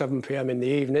before 7 p.m. in the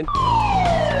evening.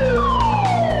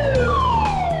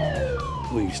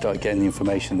 We started getting the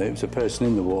information that it was a person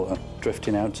in the water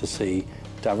drifting out to sea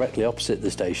directly opposite the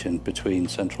station between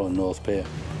Central and North Pier.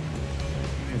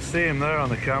 You can see him there on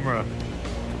the camera.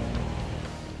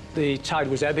 The tide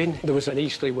was ebbing. There was an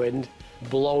easterly wind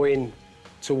blowing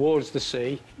towards the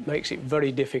sea. Makes it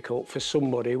very difficult for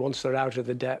somebody, once they're out of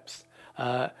the depth,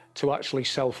 to actually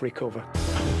self-recover.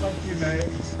 Thank you, mate.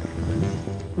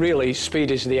 Really,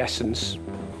 speed is the essence.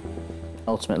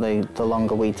 Ultimately, the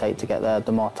longer we take to get there,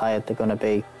 the more tired they're going to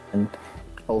be, and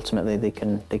ultimately they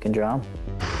can drown.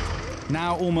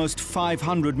 Now almost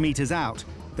 500 metres out,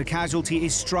 The casualty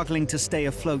is struggling to stay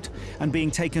afloat and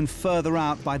being taken further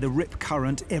out by the rip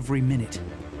current every minute.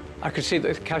 I could see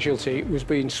that the casualty was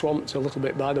being swamped a little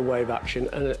bit by the wave action,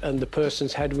 and the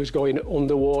person's head was going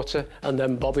underwater and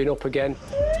then bobbing up again.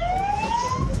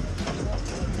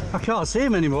 I can't see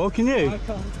him anymore, can you? I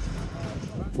can't.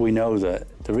 We know that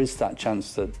there is that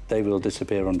chance that they will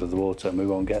disappear under the water and we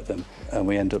won't get them, and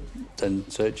we end up then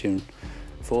searching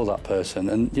for that person,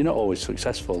 and you're not always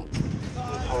successful.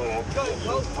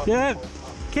 Yeah,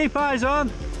 keep eyes on.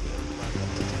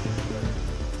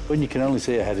 When you can only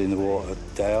see a head in the water,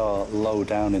 they are low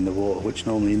down in the water, which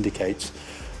normally indicates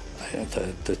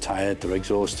they're tired, they're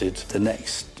exhausted. The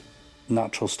next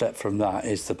natural step from that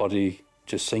is the body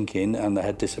just sinking and the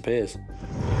head disappears.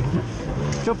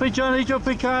 Jumpy Johnny,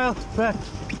 jumpy Kyle.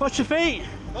 Watch your feet.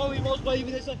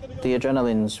 The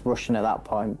adrenaline's rushing at that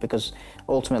point because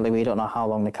ultimately we don't know how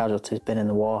long the casualty's been in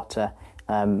the water,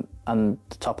 and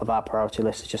the top of our priority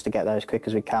list is just to get there as quick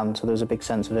as we can, so there's a big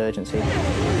sense of urgency.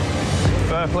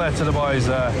 Fair play to the boys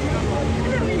there.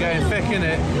 Getting thick in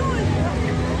it.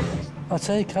 I'd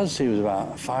say casualty was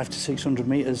about 500 to 600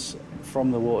 metres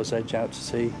from the water's edge out to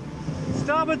sea.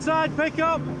 Starboard side, pick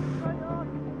up!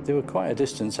 They were quite a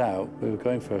distance out. We were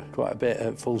going for quite a bit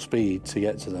at full speed to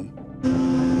get to them.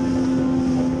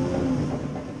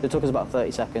 It took us about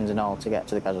 30 seconds in all to get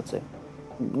to the casualty.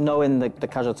 Knowing the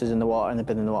casualty's in the water and they've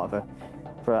been in the water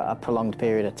for a prolonged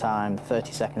period of time,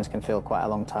 30 seconds can feel quite a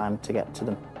long time to get to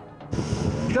them.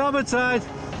 Starboard side!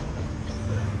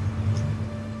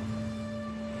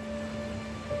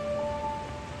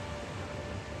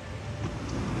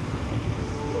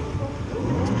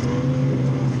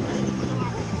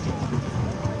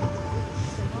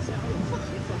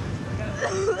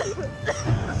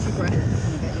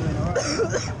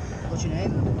 What's your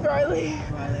name? Riley.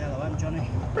 Riley, hello, I'm Johnny.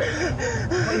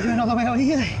 What are you doing all the way out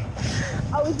here?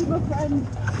 I was with my friend.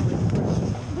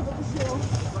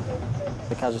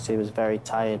 The casualty was very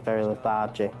tired, very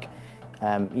lethargic.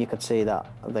 You could see that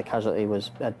the casualty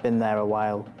had been there a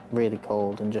while, really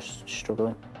cold and just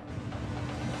struggling.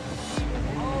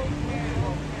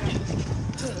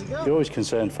 You're always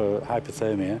concerned for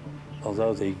hypothermia,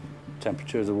 although the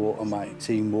temperature of the water might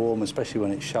seem warm, especially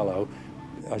when it's shallow.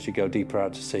 As you go deeper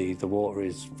out to sea, the water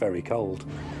is very cold.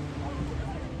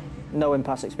 Knowing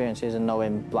past experiences and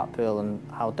knowing Blackpool and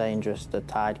how dangerous the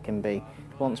tide can be,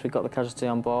 once we got the casualty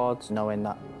on board, knowing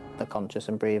that they're conscious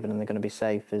and breathing and they're going to be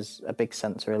safe is a big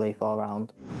sense of relief all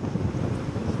round.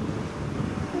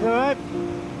 You all right?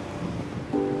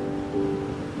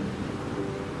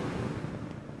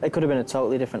 It could have been a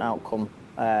totally different outcome.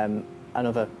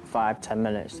 Another 5–10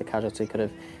 minutes, the casualty could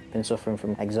have been suffering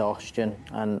from exhaustion,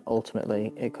 and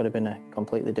ultimately it could have been a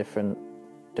completely different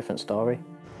story.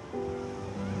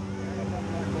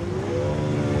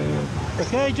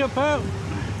 Okay, jump out.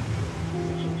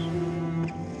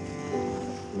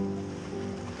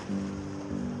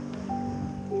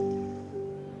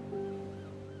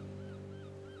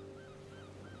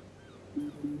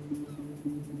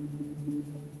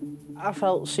 I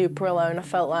felt super alone. I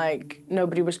felt like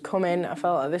nobody was coming. I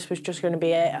felt like this was just going to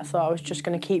be it. I thought I was just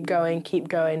going to keep going,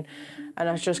 and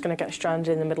I was just going to get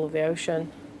stranded in the middle of the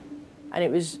ocean. And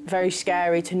it was very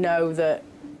scary to know that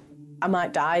I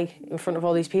might die in front of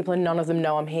all these people and none of them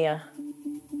know I'm here.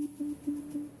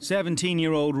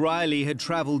 17-year-old Riley had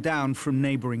travelled down from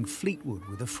neighbouring Fleetwood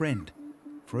with a friend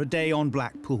for a day on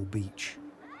Blackpool beach.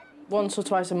 Once or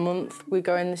twice a month, we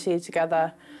go in the sea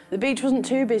together. The beach wasn't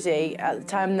too busy at the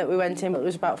time that we went in, but it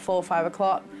was about 4 or 5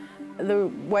 o'clock. The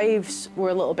waves were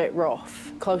a little bit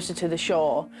rough, closer to the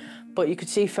shore, but you could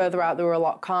see further out they were a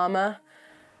lot calmer.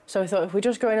 So I thought if we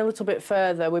just go in a little bit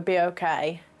further, we'd be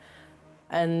okay.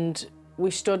 And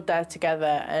we stood there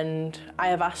together, and I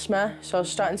have asthma, so I was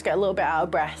starting to get a little bit out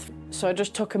of breath. So I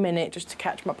just took a minute just to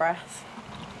catch my breath.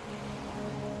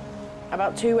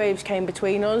 About 2 waves came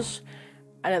between us,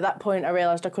 and at that point I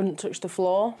realised I couldn't touch the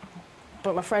floor.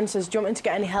 But my friend says, do you want me to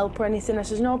get any help or anything? I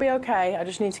says, no, I'll be okay, I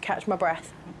just need to catch my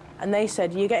breath. And they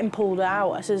said, you're getting pulled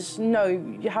out. I says, no,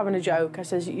 you're having a joke. I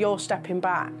says, you're stepping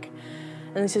back.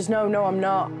 And he says, no, I'm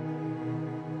not.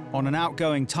 On an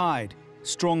outgoing tide,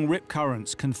 strong rip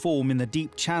currents can form in the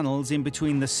deep channels in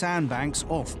between the sandbanks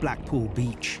off Blackpool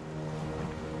Beach.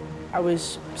 I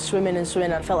was swimming and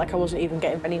swimming. I felt like I wasn't even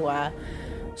getting anywhere.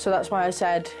 So that's why I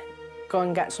said, go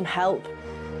and get some help.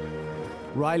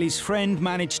 Riley's friend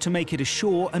managed to make it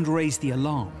ashore and raise the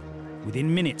alarm.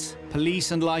 Within minutes,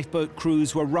 police and lifeboat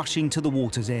crews were rushing to the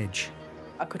water's edge.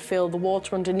 I could feel the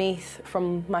water underneath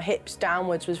from my hips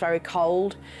downwards was very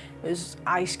cold. It was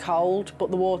ice cold,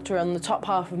 but the water on the top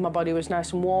half of my body was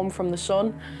nice and warm from the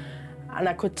sun. And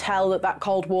I could tell that that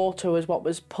cold water was what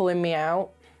was pulling me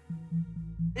out.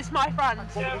 It's my friend.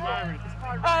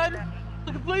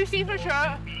 Like a blue see-through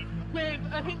shirt with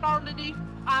a pink bar underneath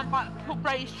and like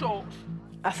raised shorts.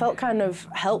 I felt kind of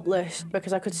helpless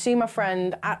because I could see my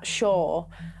friend at shore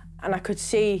and I could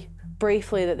see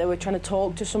briefly that they were trying to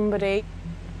talk to somebody.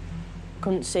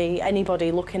 Couldn't see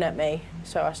anybody looking at me,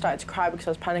 so I started to cry because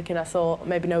I was panicking. I thought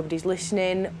maybe nobody's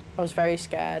listening. I was very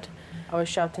scared. I was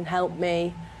shouting, "Help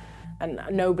me," and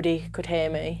nobody could hear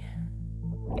me.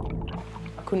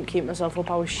 I couldn't keep myself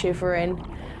up. I was shivering,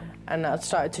 and I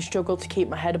started to struggle to keep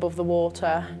my head above the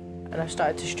water, and I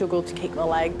started to struggle to kick my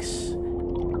legs.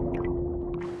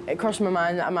 It crossed my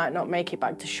mind that I might not make it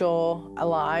back to shore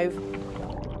alive,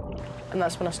 and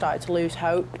that's when I started to lose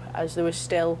hope, as there was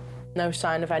still no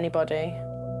sign of anybody.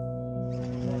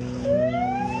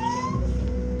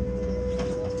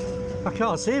 I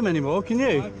can't see him anymore, can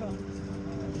you?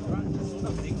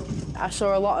 I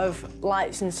saw a lot of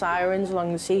lights and sirens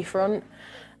along the seafront,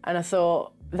 and I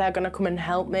thought, they're going to come and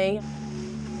help me.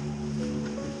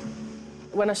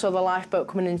 When I saw the lifeboat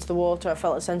coming into the water, I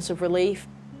felt a sense of relief,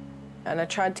 and I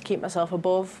tried to keep myself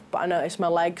above, but I noticed my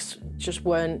legs just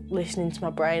weren't listening to my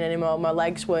brain anymore. My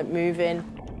legs weren't moving.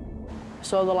 I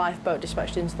saw the lifeboat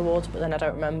dispatched into the water, but then I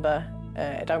don't remember.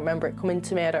 I don't remember it coming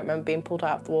to me. I don't remember being pulled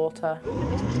out of the water.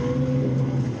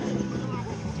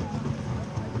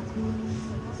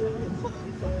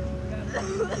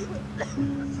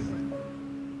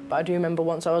 But I do remember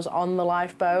once I was on the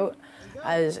lifeboat,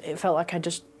 as it felt like I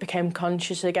just became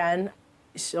conscious again.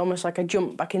 It's almost like I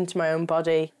jumped back into my own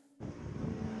body.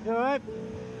 You all right?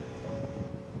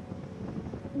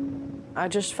 I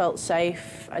just felt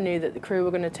safe. I knew that the crew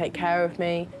were going to take care of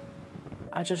me.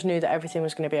 I just knew that everything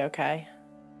was going to be okay.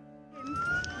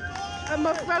 And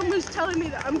my friend was telling me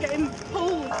that I'm getting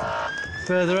pulled.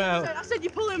 Further out? I said,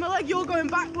 you're pulling my leg, you're going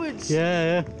backwards.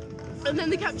 Yeah. And then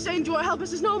they kept saying, do you want help? I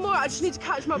said, no more, I just need to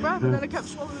catch my breath. And then I kept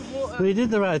swallowing water. Well, you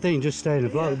did the right thing, just staying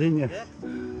afloat, didn't you?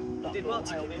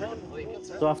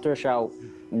 So after a shout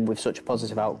with such a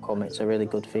positive outcome, it's a really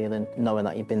good feeling, knowing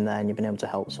that you've been there and you've been able to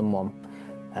help someone.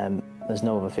 There's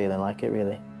no other feeling like it,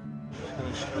 really.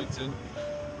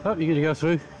 Oh, you're going to go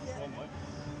through.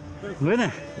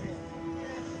 Winner.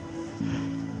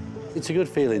 It's a good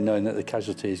feeling knowing that the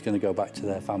casualty is going to go back to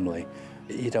their family.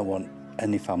 You don't want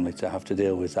any family to have to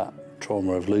deal with that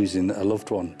trauma of losing a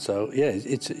loved one. So, yeah,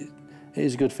 it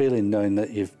is a good feeling knowing that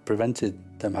you've prevented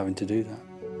them having to do that.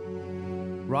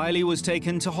 Riley was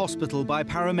taken to hospital by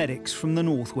paramedics from the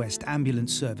North West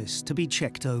Ambulance Service to be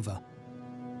checked over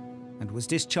and was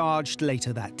discharged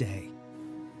later that day.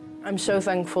 I'm so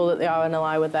thankful that the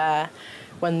RNLI were there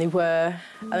when they were.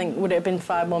 I think, would it have been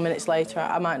 5 more minutes later,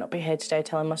 I might not be here today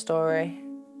telling my story.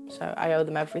 So I owe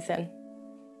them everything.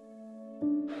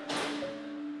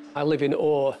 I live in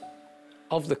awe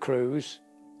of the crews,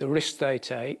 the risks they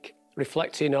take,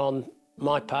 reflecting on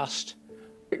my past.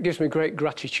 It gives me great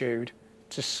gratitude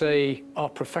to see our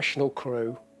professional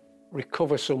crew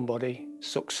recover somebody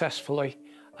successfully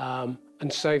and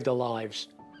save their lives.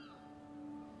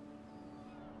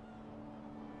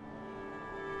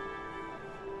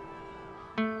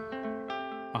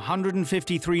 A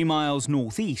 153 miles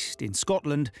northeast in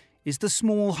Scotland is the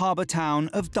small harbour town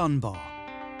of Dunbar.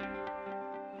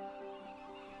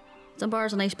 Dunbar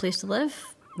is a nice place to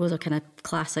live. It was a kind of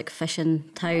classic fishing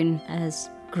town, has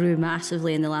grew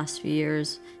massively in the last few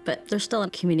years, but there's still a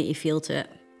community feel to it.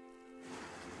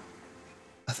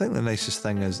 I think the nicest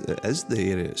thing is the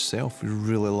area itself. We're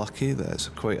really lucky that it's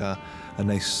quite a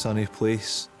nice sunny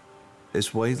place.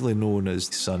 It's widely known as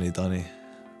Sunny Dunny,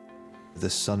 the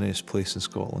sunniest place in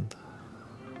Scotland.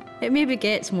 It maybe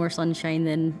gets more sunshine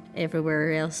than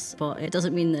everywhere else, but it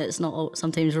doesn't mean that it's not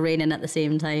sometimes raining at the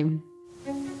same time.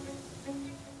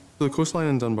 The coastline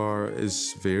in Dunbar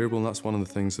is variable, and that's one of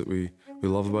the things that we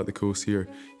love about the coast here.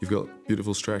 You've got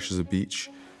beautiful stretches of beach,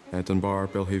 Dunbar,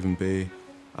 Belhaven Bay,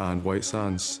 and White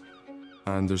Sands.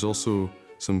 And there's also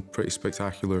some pretty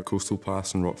spectacular coastal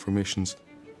paths and rock formations.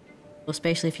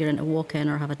 Especially if you're into walking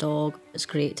or have a dog, it's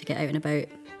great to get out and about.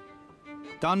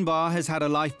 Dunbar has had a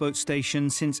lifeboat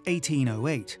station since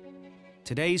 1808.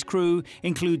 Today's crew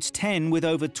includes 10 with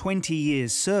over 20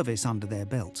 years' service under their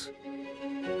belt.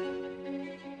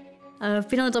 I've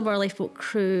been on the Dunbar lifeboat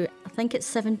crew, I think it's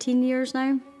 17 years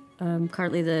now.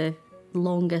 Currently the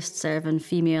longest serving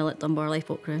female at Dunbar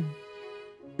lifeboat crew.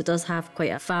 It does have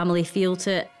quite a family feel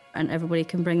to it, and everybody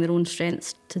can bring their own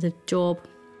strengths to the job.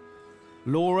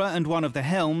 Laura and one of the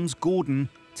helms, Gordon,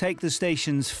 take the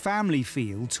station's family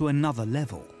feel to another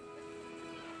level.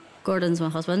 Gordon's my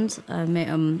husband. I met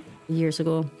him years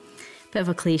ago. Bit of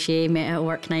a cliche, met at a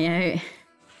work night out.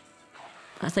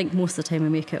 I think most of the time we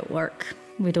make it work.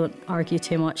 We don't argue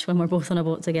too much when we're both on a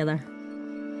boat together.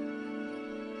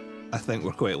 I think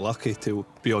we're quite lucky to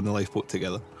be on the lifeboat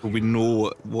together. We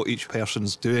know what each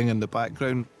person's doing in the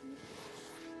background.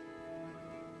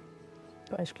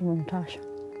 Got ice cream on Tash.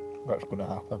 That's going to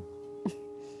happen.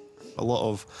 A lot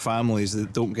of families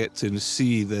that don't get to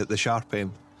see the sharp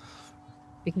end.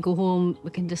 We can go home,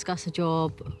 we can discuss a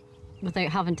job without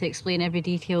having to explain every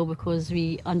detail because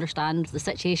we understand the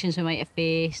situations we might have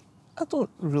faced. I don't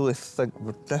really think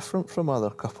we're different from other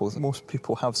couples. Most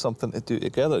people have something to do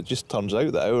together. It just turns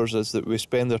out that ours is that we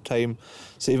spend our time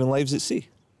saving lives at sea.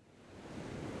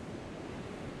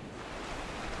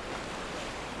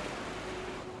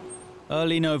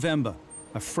 Early November,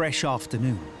 a fresh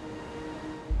afternoon.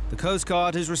 The Coast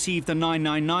Guard has received a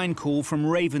 999 call from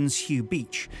Ravenshew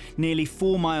Beach, nearly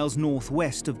 4 miles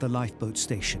northwest of the lifeboat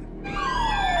station.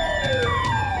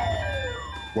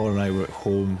 Laura and I were at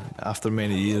home. After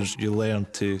many years, you learn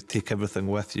to take everything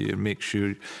with you and make sure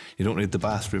you don't need the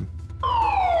bathroom.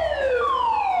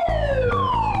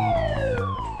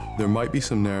 There might be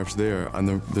some nerves there,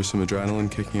 and there's some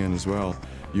adrenaline kicking in as well.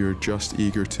 You're just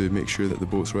eager to make sure that the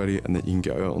boat's ready and that you can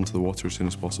get out onto the water as soon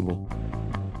as possible.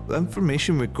 The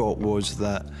information we got was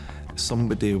that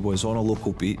somebody was on a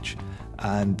local beach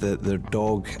and that their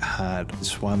dog had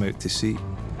swam out to sea.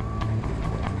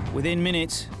 Within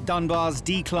minutes, Dunbar's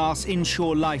D-class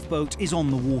inshore lifeboat is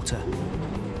on the water.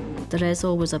 There is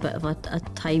always a bit of a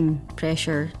time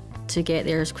pressure to get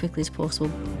there as quickly as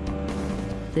possible.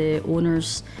 The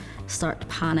owners start to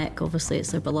panic. Obviously,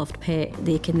 it's their beloved pet.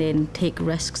 They can then take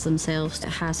risks themselves. It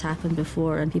has happened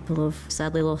before, and people have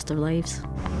sadly lost their lives.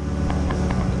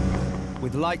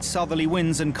 With light southerly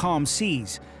winds and calm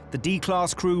seas, the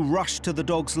D-class crew rushed to the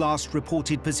dog's last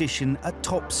reported position at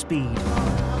top speed.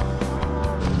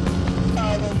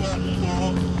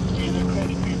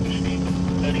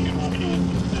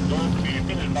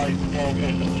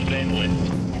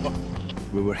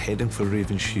 We were heading for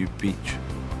Ravenshew Beach.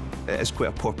 It is quite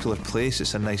a popular place.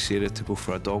 It's a nice area to go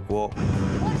for a dog walk.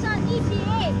 What's on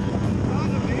ETA?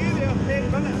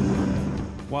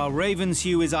 While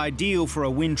Ravenshew is ideal for a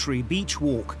wintry beach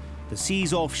walk, the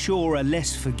seas offshore are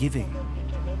less forgiving.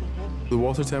 The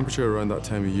water temperature around that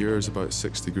time of year is about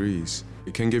 6 degrees.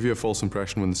 It can give you a false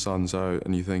impression when the sun's out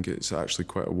and you think it's actually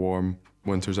quite a warm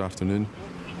winter's afternoon.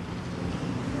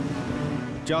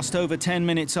 Just over 10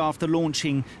 minutes after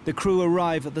launching, the crew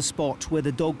arrive at the spot where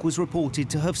the dog was reported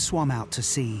to have swum out to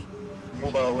sea.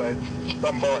 Mobile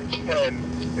Dunbar 10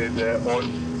 is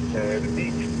on the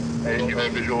beach. You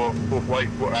have visual of both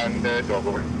lifeboat and dog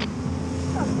over.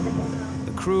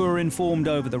 The crew are informed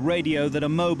over the radio that a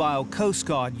mobile Coast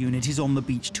Guard unit is on the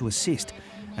beach to assist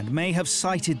and may have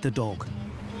sighted the dog.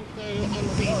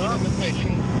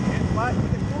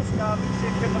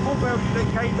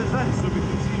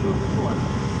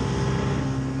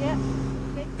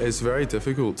 It's very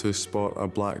difficult to spot a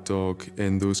black dog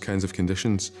in those kinds of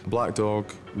conditions. Black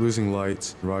dog, losing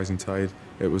light, rising tide,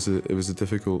 it was a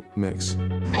difficult mix.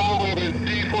 Probably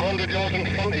about 400 yards in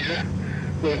front of you.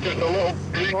 There's just a little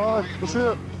break. Oh, I see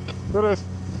it. There it is.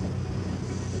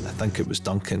 I think it was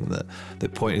Duncan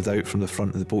that pointed out from the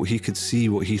front of the boat. He could see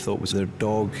what he thought was their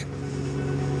dog.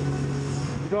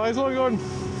 Guys, what are you on?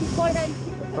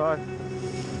 Right.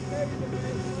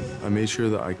 I made sure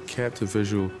that I kept a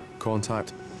visual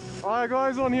contact. Alright,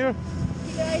 guys, on here.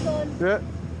 Keep your eyes on. Yeah.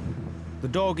 The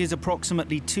dog is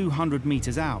approximately 200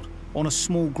 metres out on a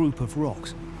small group of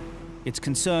rocks. Its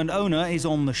concerned owner is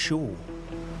on the shore.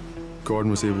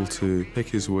 Gordon was able to pick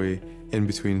his way in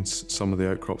between some of the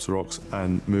outcrops of rocks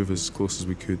and move as close as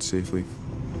we could safely.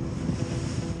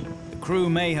 The crew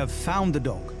may have found the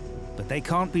dog, but they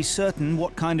can't be certain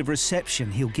what kind of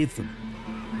reception he'll give them.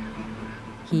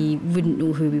 He wouldn't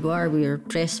know who we were. We were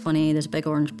dressed funny. There's a big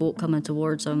orange boat coming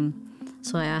towards him.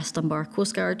 So I asked Dunbar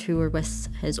Coast Guard, who were with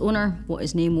his owner, what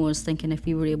his name was, thinking if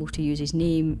we were able to use his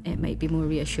name, it might be more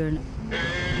reassuring.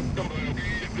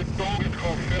 The dog is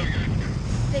called Fergus.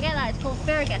 Did you get that? It's called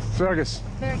Fergus. Fergus.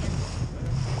 Fergus.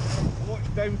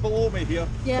 Watch down below me here.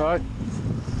 Yeah. Right.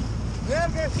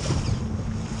 Fergus!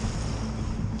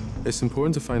 It's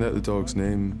important to find out the dog's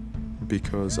name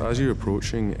because as you're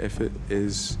approaching, if it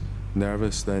is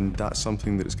nervous, then that's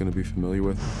something that it's going to be familiar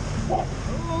with.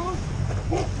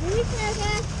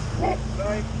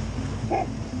 Right.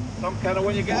 Some kind of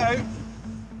when you get out.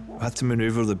 We had to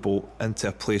manoeuvre the boat into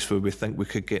a place where we think we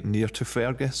could get near to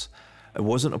Fergus. It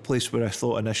wasn't a place where I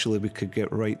thought initially we could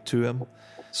get right to him,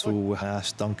 so we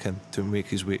asked Duncan to make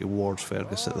his way towards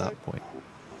Fergus at that point.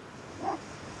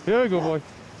 Here we go, boy.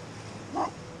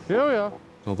 Here we are.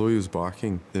 Although he was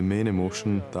barking, the main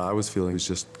emotion that I was feeling was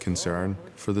just concern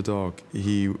for the dog.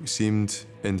 He seemed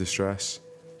in distress.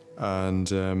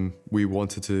 and we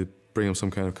wanted to bring him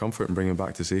some kind of comfort and bring him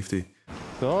back to safety.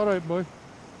 All right, boy.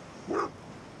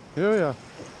 Here we are.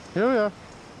 Here we are.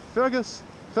 Fergus.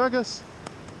 Fergus.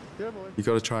 Here, boy. You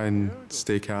got to try and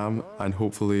stay calm, and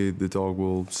hopefully the dog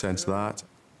will sense that.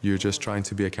 You're just trying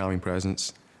to be a calming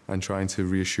presence and trying to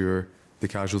reassure the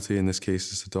casualty, in this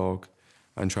case is the dog,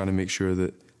 and trying to make sure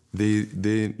that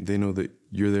they know that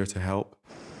you're there to help.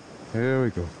 Here we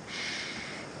go.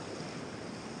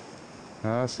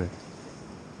 That's it.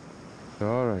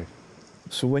 All right.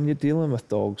 So when you're dealing with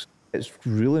dogs, it's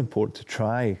really important to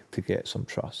try to get some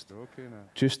trust. Okay now.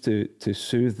 Just to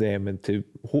soothe them and to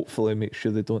hopefully make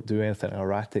sure they don't do anything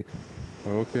erratic.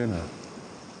 Okay now.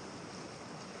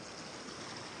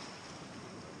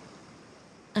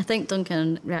 I think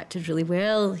Duncan reacted really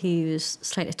well. He was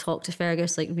trying to talk to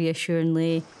Fergus, like,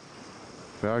 reassuringly.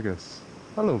 Fergus.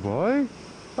 Hello, boy.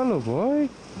 Hello, boy.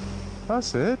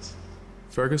 That's it.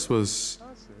 Fergus was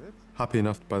happy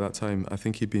enough by that time. I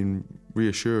think he'd been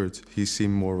reassured. He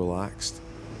seemed more relaxed.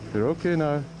 You're okay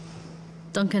now.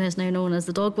 Duncan is now known as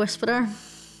the dog whisperer.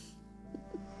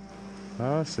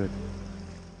 That's it.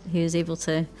 He was able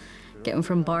to get him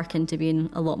from barking to being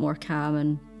a lot more calm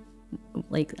and,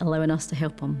 like, allowing us to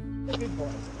help him.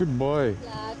 Good boy.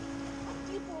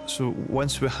 So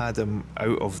once we had him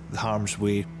out of harm's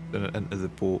way into the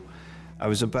boat, I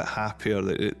was a bit happier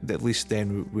that at least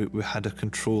then we had a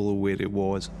control of where he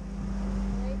was.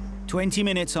 20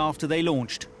 minutes after they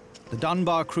launched, the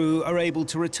Dunbar crew are able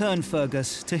to return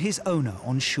Fergus to his owner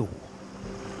on shore.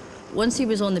 Once he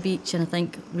was on the beach and I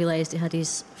think realised he had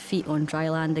his feet on dry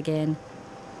land again,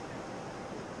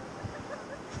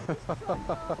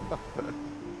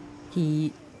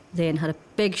 he then had a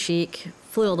big shake,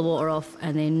 flew all the water off,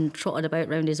 and then trotted about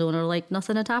round his owner like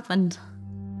nothing had happened.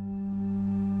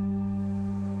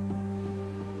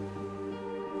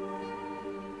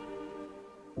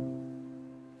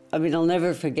 I mean, I'll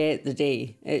never forget the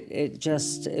day. It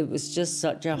was just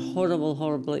such a horrible,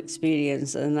 horrible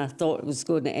experience, and I thought it was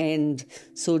going to end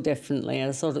so differently.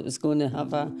 I thought it was going to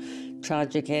have a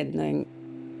tragic ending.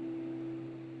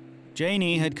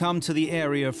 Janie had come to the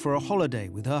area for a holiday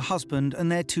with her husband and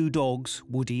their 2 dogs,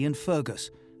 Woody and Fergus,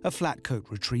 a flat-coat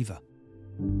retriever.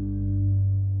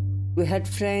 We had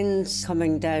friends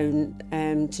coming down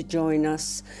to join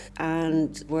us,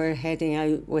 and we're heading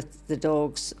out with the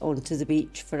dogs onto the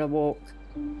beach for a walk.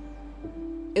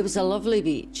 It was a lovely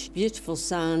beach, beautiful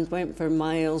sand, went for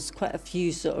miles, quite a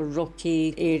few sort of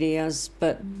rocky areas,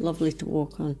 but lovely to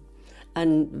walk on,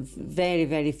 and very,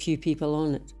 very few people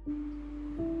on it.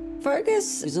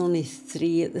 Fergus was only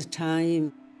 3 at the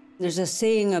time. There's a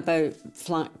saying about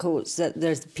flat coats that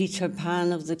there's the Peter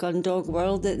Pan of the gun dog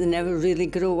world, that they never really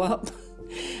grow up.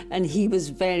 And he was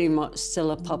very much still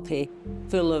a puppy,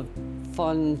 full of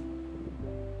fun.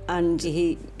 And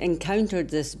he encountered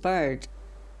this bird.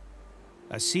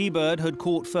 A seabird had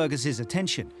caught Fergus's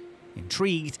attention.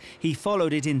 Intrigued, he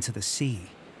followed it into the sea.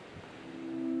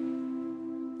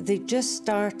 They just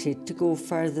started to go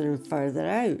further and further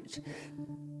out.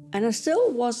 And I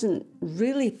still wasn't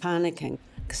really panicking,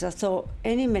 because I thought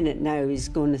any minute now he's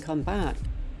going to come back.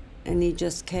 And he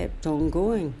just kept on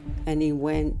going, and he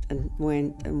went and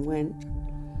went and went.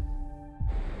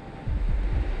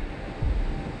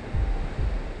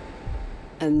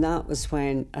 And that was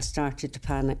when I started to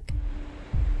panic.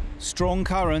 Strong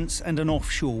currents and an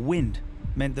offshore wind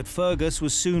meant that Fergus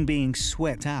was soon being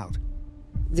swept out.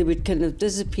 They would kind of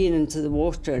disappear into the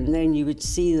water, and then you would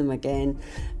see them again,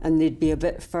 and they'd be a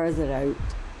bit further out.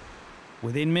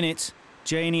 Within minutes,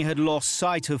 Janie had lost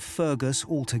sight of Fergus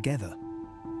altogether.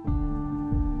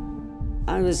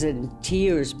 I was in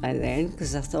tears by then,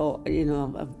 because I thought, you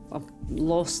know, I've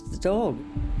lost the dog.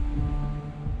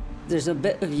 There's a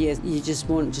bit of you just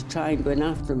want to try and go in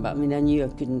after him, but I mean, I knew I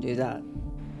couldn't do that.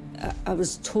 I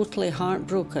was totally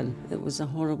heartbroken. It was a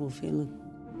horrible feeling.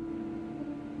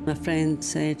 My friend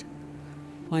said,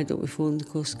 why don't we phone the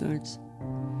Coast Guards?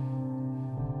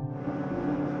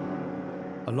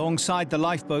 Alongside the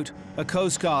lifeboat, a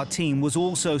Coast Guard team was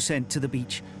also sent to the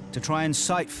beach to try and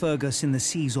sight Fergus in the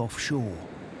seas offshore.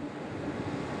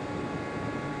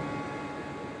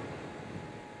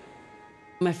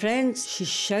 My friend, she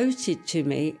shouted to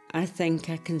me, I think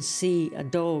I can see a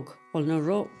dog on a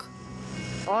rock.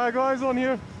 All right, guys, on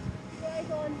here.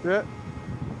 Yeah.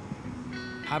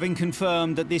 Having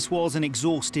confirmed that this was an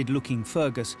exhausted-looking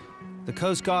Fergus, the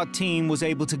Coast Guard team was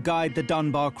able to guide the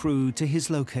Dunbar crew to his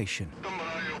location.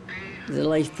 The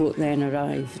lifeboat then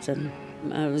arrived, and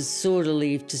I was so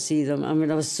relieved to see them. I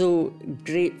mean, I was so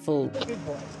grateful. Good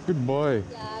boy. Good boy.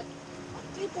 Dad.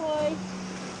 Good boy.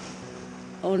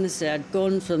 Honestly, I'd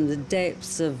gone from the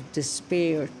depths of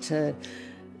despair to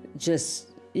just,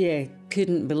 yeah,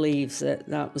 couldn't believe that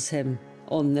that was him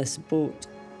on this boat.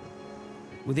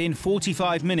 Within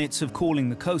 45 minutes of calling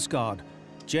the Coast Guard,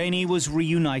 Janie was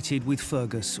reunited with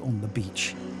Fergus on the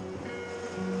beach.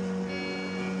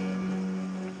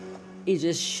 He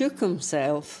just shook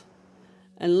himself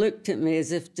and looked at me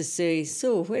as if to say,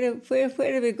 so, where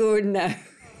are we going now?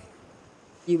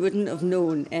 You wouldn't have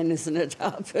known anything had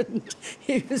happened.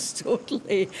 He was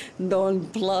totally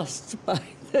nonplussed by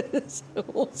this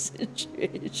whole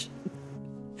situation.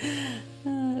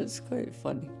 It's quite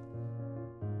funny.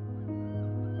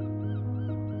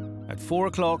 At 4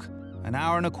 o'clock, an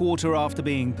hour and a quarter after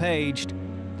being paged,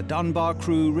 the Dunbar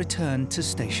crew returned to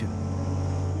station.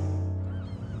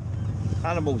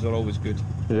 Animals are always good.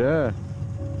 Yeah.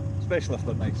 Especially if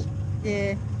they're nice.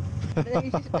 Yeah. But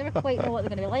you just never quite know what they're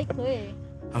going to be like, though, eh?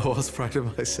 I was proud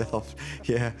of myself,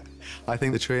 yeah. I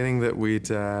think the training that we'd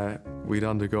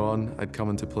undergone had come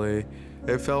into play.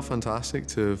 It felt fantastic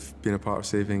to have been a part of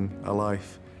saving a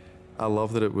life. I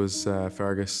love that it was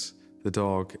Fergus, the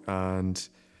dog, and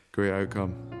great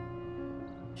outcome.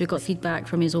 We got feedback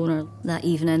from his owner that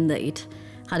evening that he'd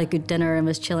had a good dinner and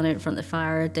was chilling out in front of the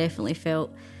fire. Definitely felt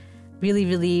really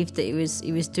relieved that he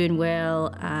was doing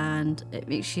well, and it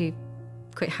makes you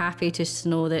quite happy just to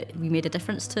know that we made a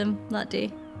difference to him that day.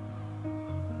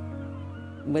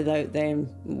 Without them,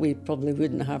 we probably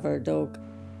wouldn't have our dog.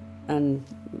 And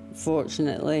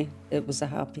fortunately, it was a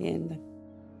happy ending.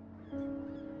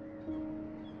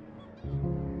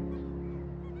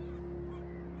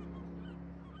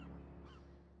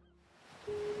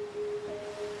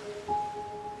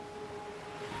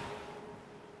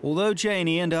 Although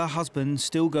Janie and her husband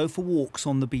still go for walks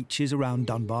on the beaches around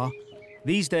Dunbar,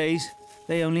 these days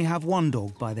they only have one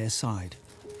dog by their side.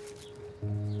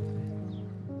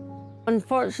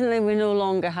 Unfortunately, we no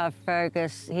longer have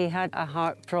Fergus. He had a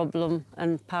heart problem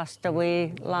and passed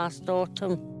away last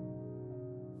autumn.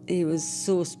 He was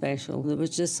so special. There was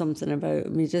just something about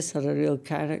him. He just had a real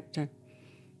character.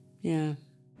 Yeah.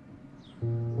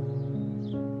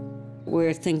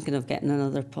 We're thinking of getting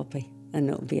another puppy, and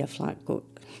it'll be a flat coat.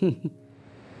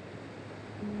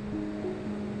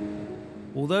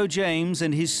 Although James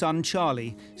and his son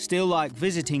Charlie still like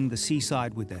visiting the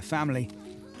seaside with their family,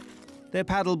 their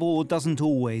paddleboard doesn't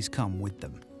always come with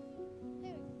them.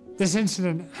 This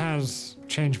incident has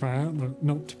changed my outlook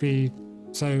not to be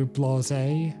so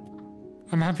blasé.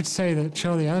 I'm happy to say that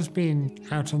Charlie has been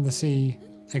out on the sea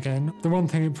again. The one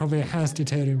thing it probably has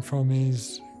deterred him from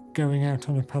is going out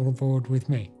on a paddleboard with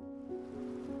me.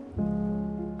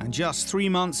 And just 3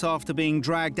 months after being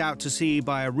dragged out to sea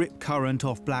by a rip current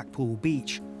off Blackpool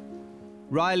beach,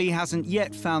 Riley hasn't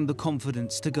yet found the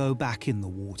confidence to go back in the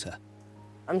water.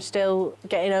 I'm still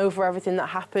getting over everything that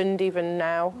happened, even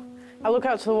now. I look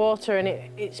out to the water and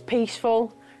it's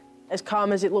peaceful. As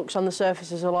calm as it looks on the surface,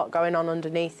 there's a lot going on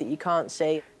underneath that you can't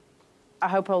see. I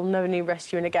hope I'll never need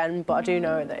rescuing again, but I do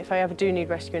know that if I ever do need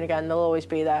rescuing again, they'll always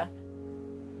be there.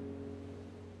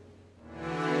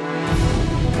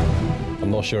 I'm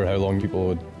not sure how long people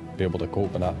would be able to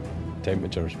cope in that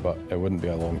temperatures, but it wouldn't be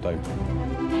a long time.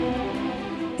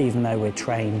 Even though we're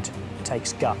trained, it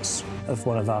takes guts of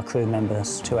one of our crew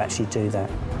members to actually do that.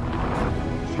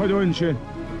 Just hold on, Shane.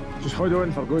 Just hold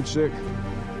on, for God's sake.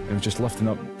 It was just lifting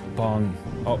up, bang,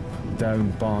 up, down,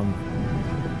 bang.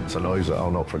 It's a noise that I'll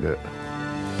not forget.